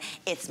again.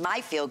 It's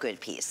my feel-good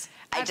piece.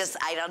 I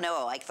don't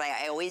know, like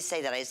I always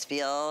say that I just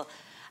feel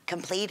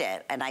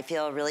completed, and I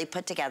feel really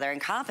put together and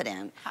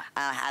confident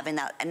having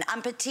that. And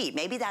I'm petite.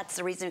 Maybe that's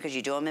the reason, because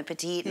you do them in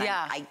petite. And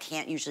I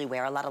can't usually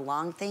wear a lot of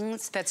long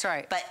things. That's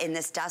right. But in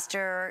this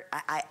duster,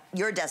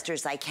 your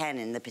dusters, I can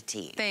in the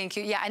petite. Thank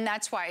you. Yeah, and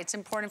that's why it's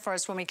important for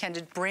us when we can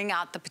to bring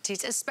out the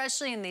petites,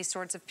 especially in these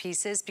sorts of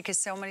pieces, because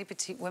so many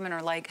petite women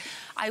are like,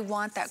 I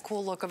want that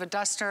cool look of a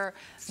duster,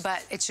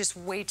 but it's just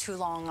way too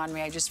long on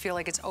me. I just feel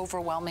like it's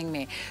overwhelming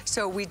me.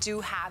 So we do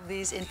have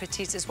these in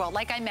petites as well.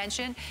 Like I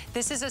mentioned,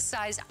 this is a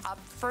size up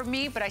for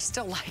me, but I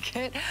still like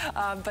it.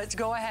 But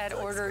go ahead,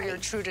 order your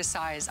true to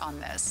size on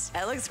this.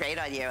 It looks great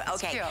on you.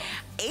 It's okay,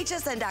 cute.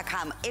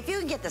 HSN.com. If you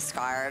can get the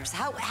scarves,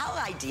 how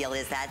ideal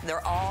is that?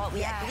 They're all,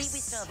 I believe we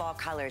still have all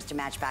colors to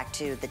match back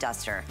to the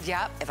duster.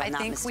 Yep, if I'm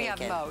not mistaken. We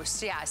have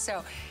most. Yeah,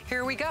 so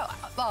here we go.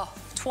 Oh,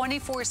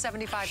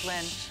 $24.75,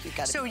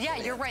 Lynn. So yeah,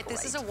 you're right.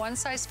 This is a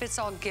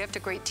one-size-fits-all gift, a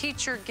great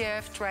teacher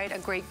gift, right? A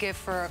great gift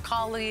for a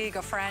colleague,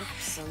 a friend,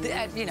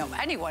 you know,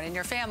 anyone in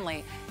your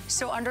family.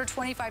 So under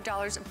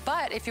 $25,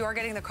 but if you are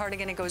getting the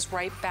cardigan, it goes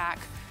right back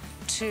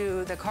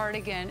to the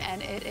cardigan,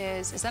 and it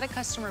is that a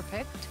customer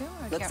pick too?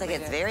 Looks like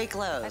it's very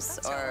close.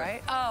 Or so,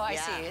 right? Oh, I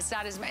see. It's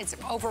not as, it's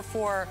over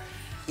 4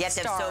 You have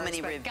to have so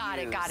many reviews. Got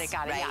it.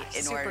 Right? Yeah,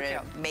 in order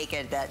to make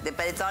it that,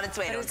 but it's on its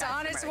way. But it's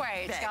on its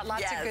way. It's got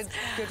lots of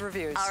good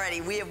reviews.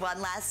 Alrighty, we have one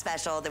last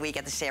special that we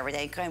get to share with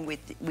you. And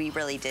we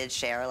really did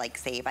share, like,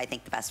 save, I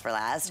think, the best for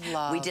last.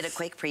 Love. We did a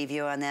quick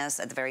preview on this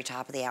at the very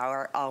top of the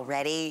hour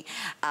already.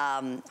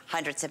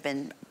 Hundreds have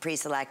been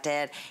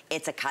pre-selected.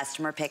 It's a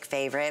customer pick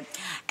favorite.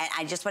 And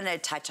I just wanted to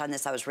touch on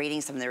this. I was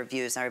reading some of the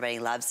reviews and everybody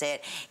loves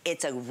it.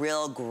 It's a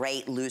real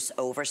great loose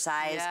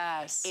oversize.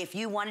 Yes. If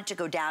you wanted to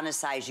go down a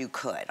size, you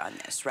could on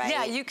this, right?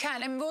 Yeah, you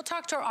can. And we'll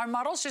talk to our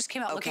models just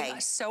came out looking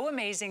so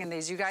amazing in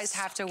these. You guys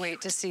have to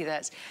wait to see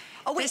this.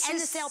 Oh, wait, and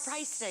the sale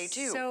price today,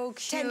 too. So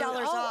cute.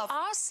 $10 off.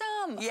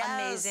 Awesome.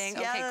 Yes, amazing.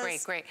 yes. Okay,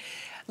 great.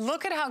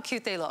 Look at how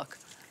cute they look.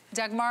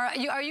 Dagmar,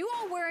 are you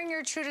all wearing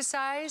your true to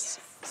size?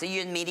 So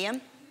you're in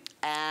medium,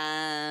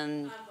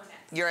 and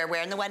you're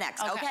wearing the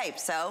 1X. Okay,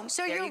 so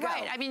there you're you go.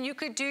 right. I mean, you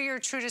could do your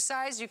true to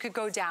size. You could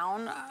go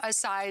down a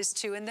size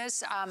too in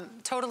this.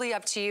 Totally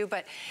up to you,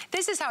 but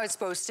this is how it's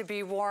supposed to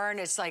be worn.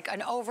 It's like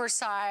an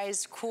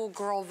oversized, cool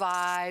girl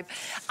vibe.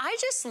 I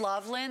just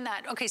love, Lynn,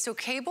 that, okay, so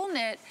cable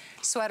knit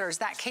sweaters,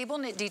 that cable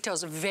knit detail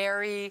is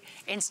very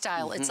in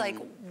style. It's like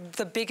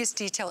the biggest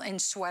detail in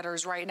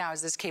sweaters right now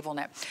is this cable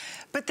knit.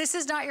 But this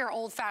is not your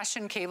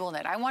old-fashioned cable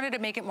knit. I wanted to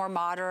make it more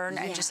modern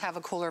and just have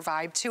a cooler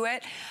vibe to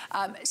it.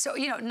 So,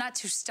 you know, not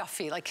too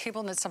stuffy. Like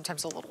cable knit's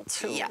sometimes a little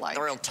too like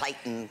real tight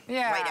and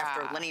right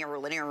after linear.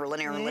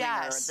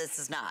 This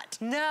is not.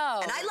 No.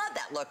 And I love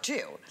that look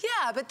too.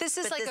 Yeah, but this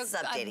is like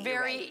a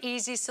very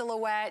easy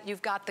silhouette.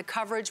 You've got the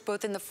coverage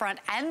both in the front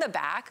and the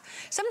back.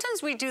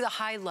 Sometimes we do the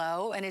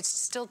high-low and it's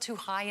still too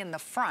high in the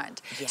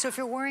front. Yeah. So if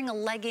you're wearing a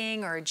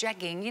legging or a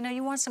jegging, you know,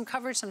 you want some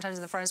coverage sometimes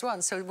in the front as well.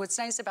 And so what's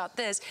nice about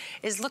this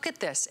is look at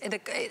this.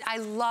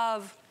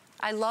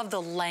 I love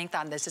the length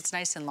on this. It's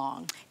nice and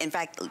long. In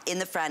fact, in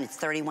the front, it's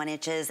 31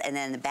 inches, and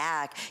then in the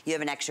back, you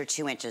have an extra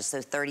 2 inches,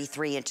 so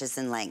 33 inches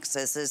in length. So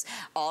this is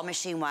all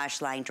machine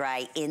wash, line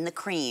dry in the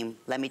cream.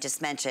 Let me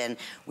just mention,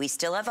 we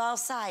still have all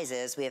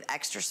sizes. We have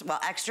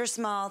extra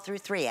small through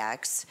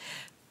 3X,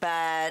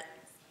 but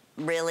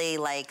really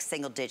like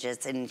single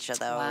digits in each of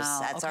those. Wow,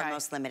 That's our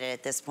most limited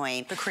at this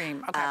point. The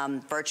cream, okay.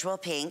 Virtual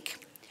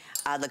pink.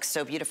 Looks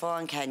so beautiful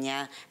on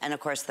Kenya. And of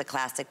course, the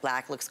classic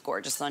black looks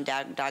gorgeous on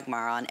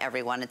Dagmar, on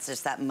everyone. It's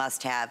just that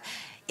must-have.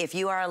 If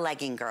you are a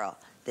legging girl,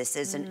 this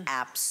is an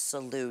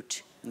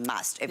absolute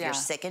must. If you're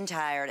sick and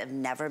tired of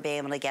never being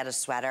able to get a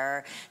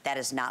sweater that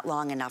is not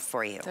long enough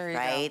for you,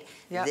 right?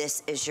 Yep.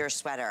 This is your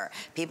sweater.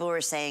 People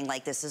were saying,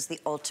 like, this is the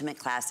ultimate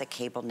classic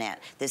cable knit.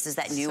 This is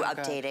that new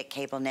updated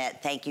cable knit.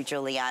 Thank you,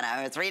 Giuliana.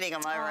 I was reading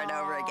them over and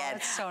over again.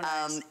 It's so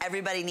nice.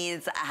 Everybody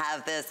needs to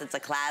have this. It's a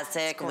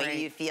classic. When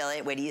you feel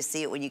it, when you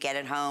see it, when you get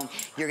it home,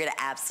 you're gonna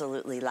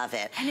absolutely love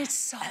it. And it's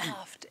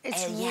soft.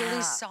 It's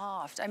really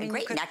soft. I mean,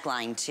 great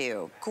neckline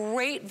too.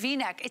 Great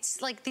V-neck.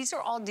 It's like, these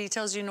are all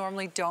details you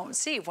normally don't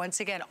see. Once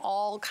again,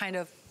 all kind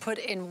of put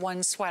in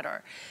one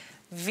sweater.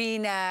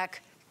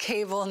 V-neck,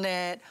 cable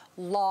knit,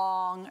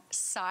 long,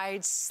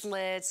 side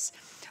slits.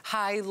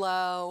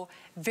 high-low,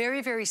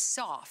 very, very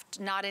soft,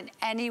 not in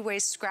any way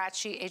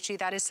scratchy, itchy.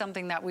 That is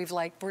something that we're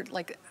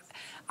like,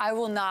 I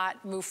will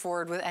not move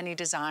forward with any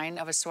design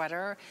of a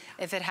sweater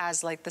if it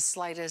has like the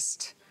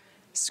slightest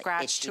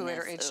scratch to it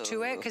or itch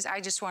to it, because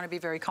I just want to be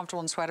very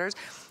comfortable in sweaters.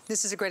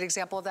 This is a great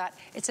example of that.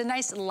 It's a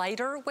nice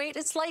lighter weight.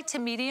 It's light to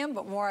medium,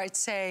 but more, I'd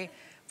say,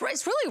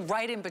 it's really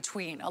right in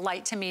between, a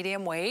light to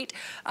medium weight.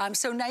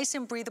 So nice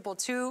and breathable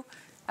too.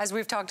 As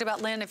we've talked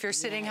about, Lynn, if you're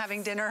sitting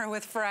having dinner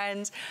with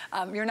friends,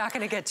 you're not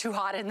gonna get too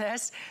hot in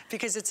this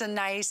because it's a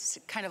nice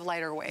kind of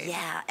lighter weight.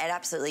 Yeah, it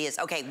absolutely is.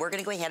 Okay, we're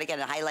gonna go ahead again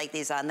and highlight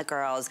these on the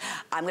girls.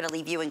 I'm gonna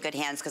leave you in good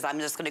hands because I'm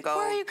just gonna go.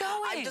 Where are you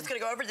going? I'm just gonna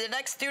go over to the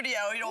next studio.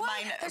 You don't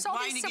mind There's all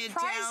these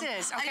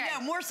surprises. Okay. I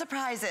know, more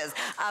surprises.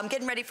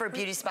 Getting ready for a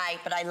beauty spike,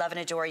 but I love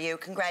and adore you.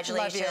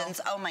 Congratulations. Love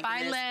you. Oh my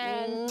Bye,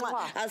 goodness. Lynn.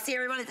 I'll see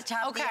everyone at the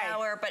top of the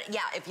hour. But yeah,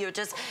 if you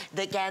just,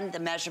 again, the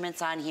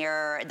measurements on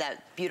here,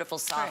 that beautiful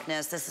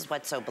softness, this is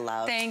what's so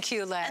beloved. Thank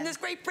you, Lynn. And this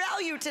great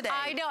value today.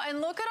 I know, and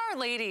look at our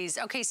ladies.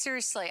 Okay,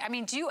 seriously, I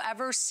mean, do you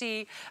ever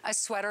see a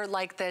sweater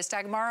like this?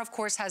 Dagmar, of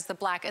course, has the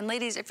black. And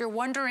ladies, if you're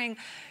wondering,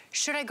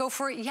 should I go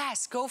for it?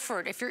 Yes, go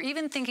for it. If you're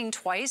even thinking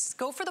twice,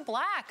 go for the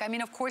black. I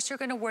mean, of course, you're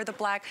gonna wear the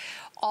black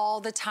all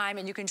the time,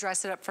 and you can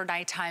dress it up for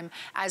nighttime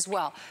as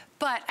well.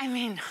 But, I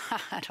mean,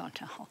 I don't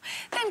know.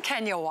 Then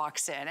Kenya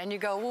walks in, and you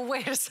go, well,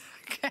 wait a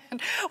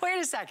second. Wait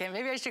a second.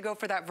 Maybe I should go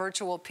for that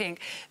virtual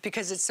pink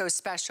because it's so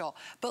special.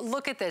 But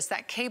look at this,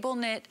 that cable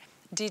knit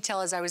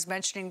detail, as I was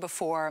mentioning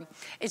before,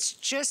 it's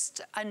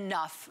just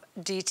enough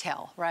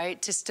detail,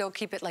 right, to still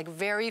keep it like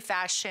very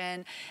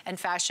fashion and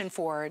fashion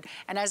forward.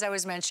 And as I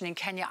was mentioning,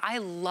 Kenya, I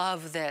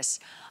love this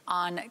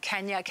on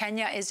Kenya.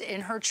 Kenya is in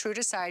her true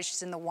to size.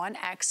 She's in the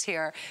 1X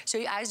here. So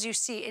as you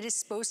see, it is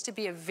supposed to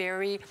be a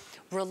very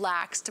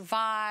relaxed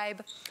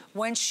vibe.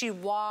 When she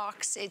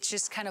walks, it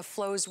just kind of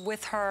flows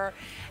with her.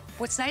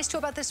 What's nice too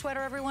about this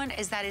sweater, everyone,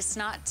 is that it's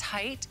not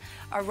tight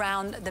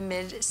around the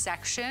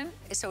midsection.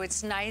 So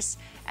it's nice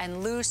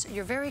and loose.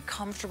 You're very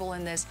comfortable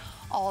in this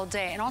all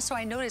day. And also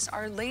I noticed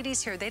our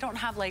ladies here, they don't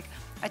have like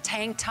a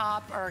tank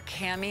top or a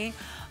cami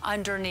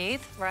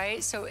underneath,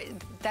 right? So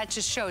that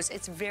just shows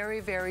it's very,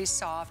 very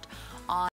soft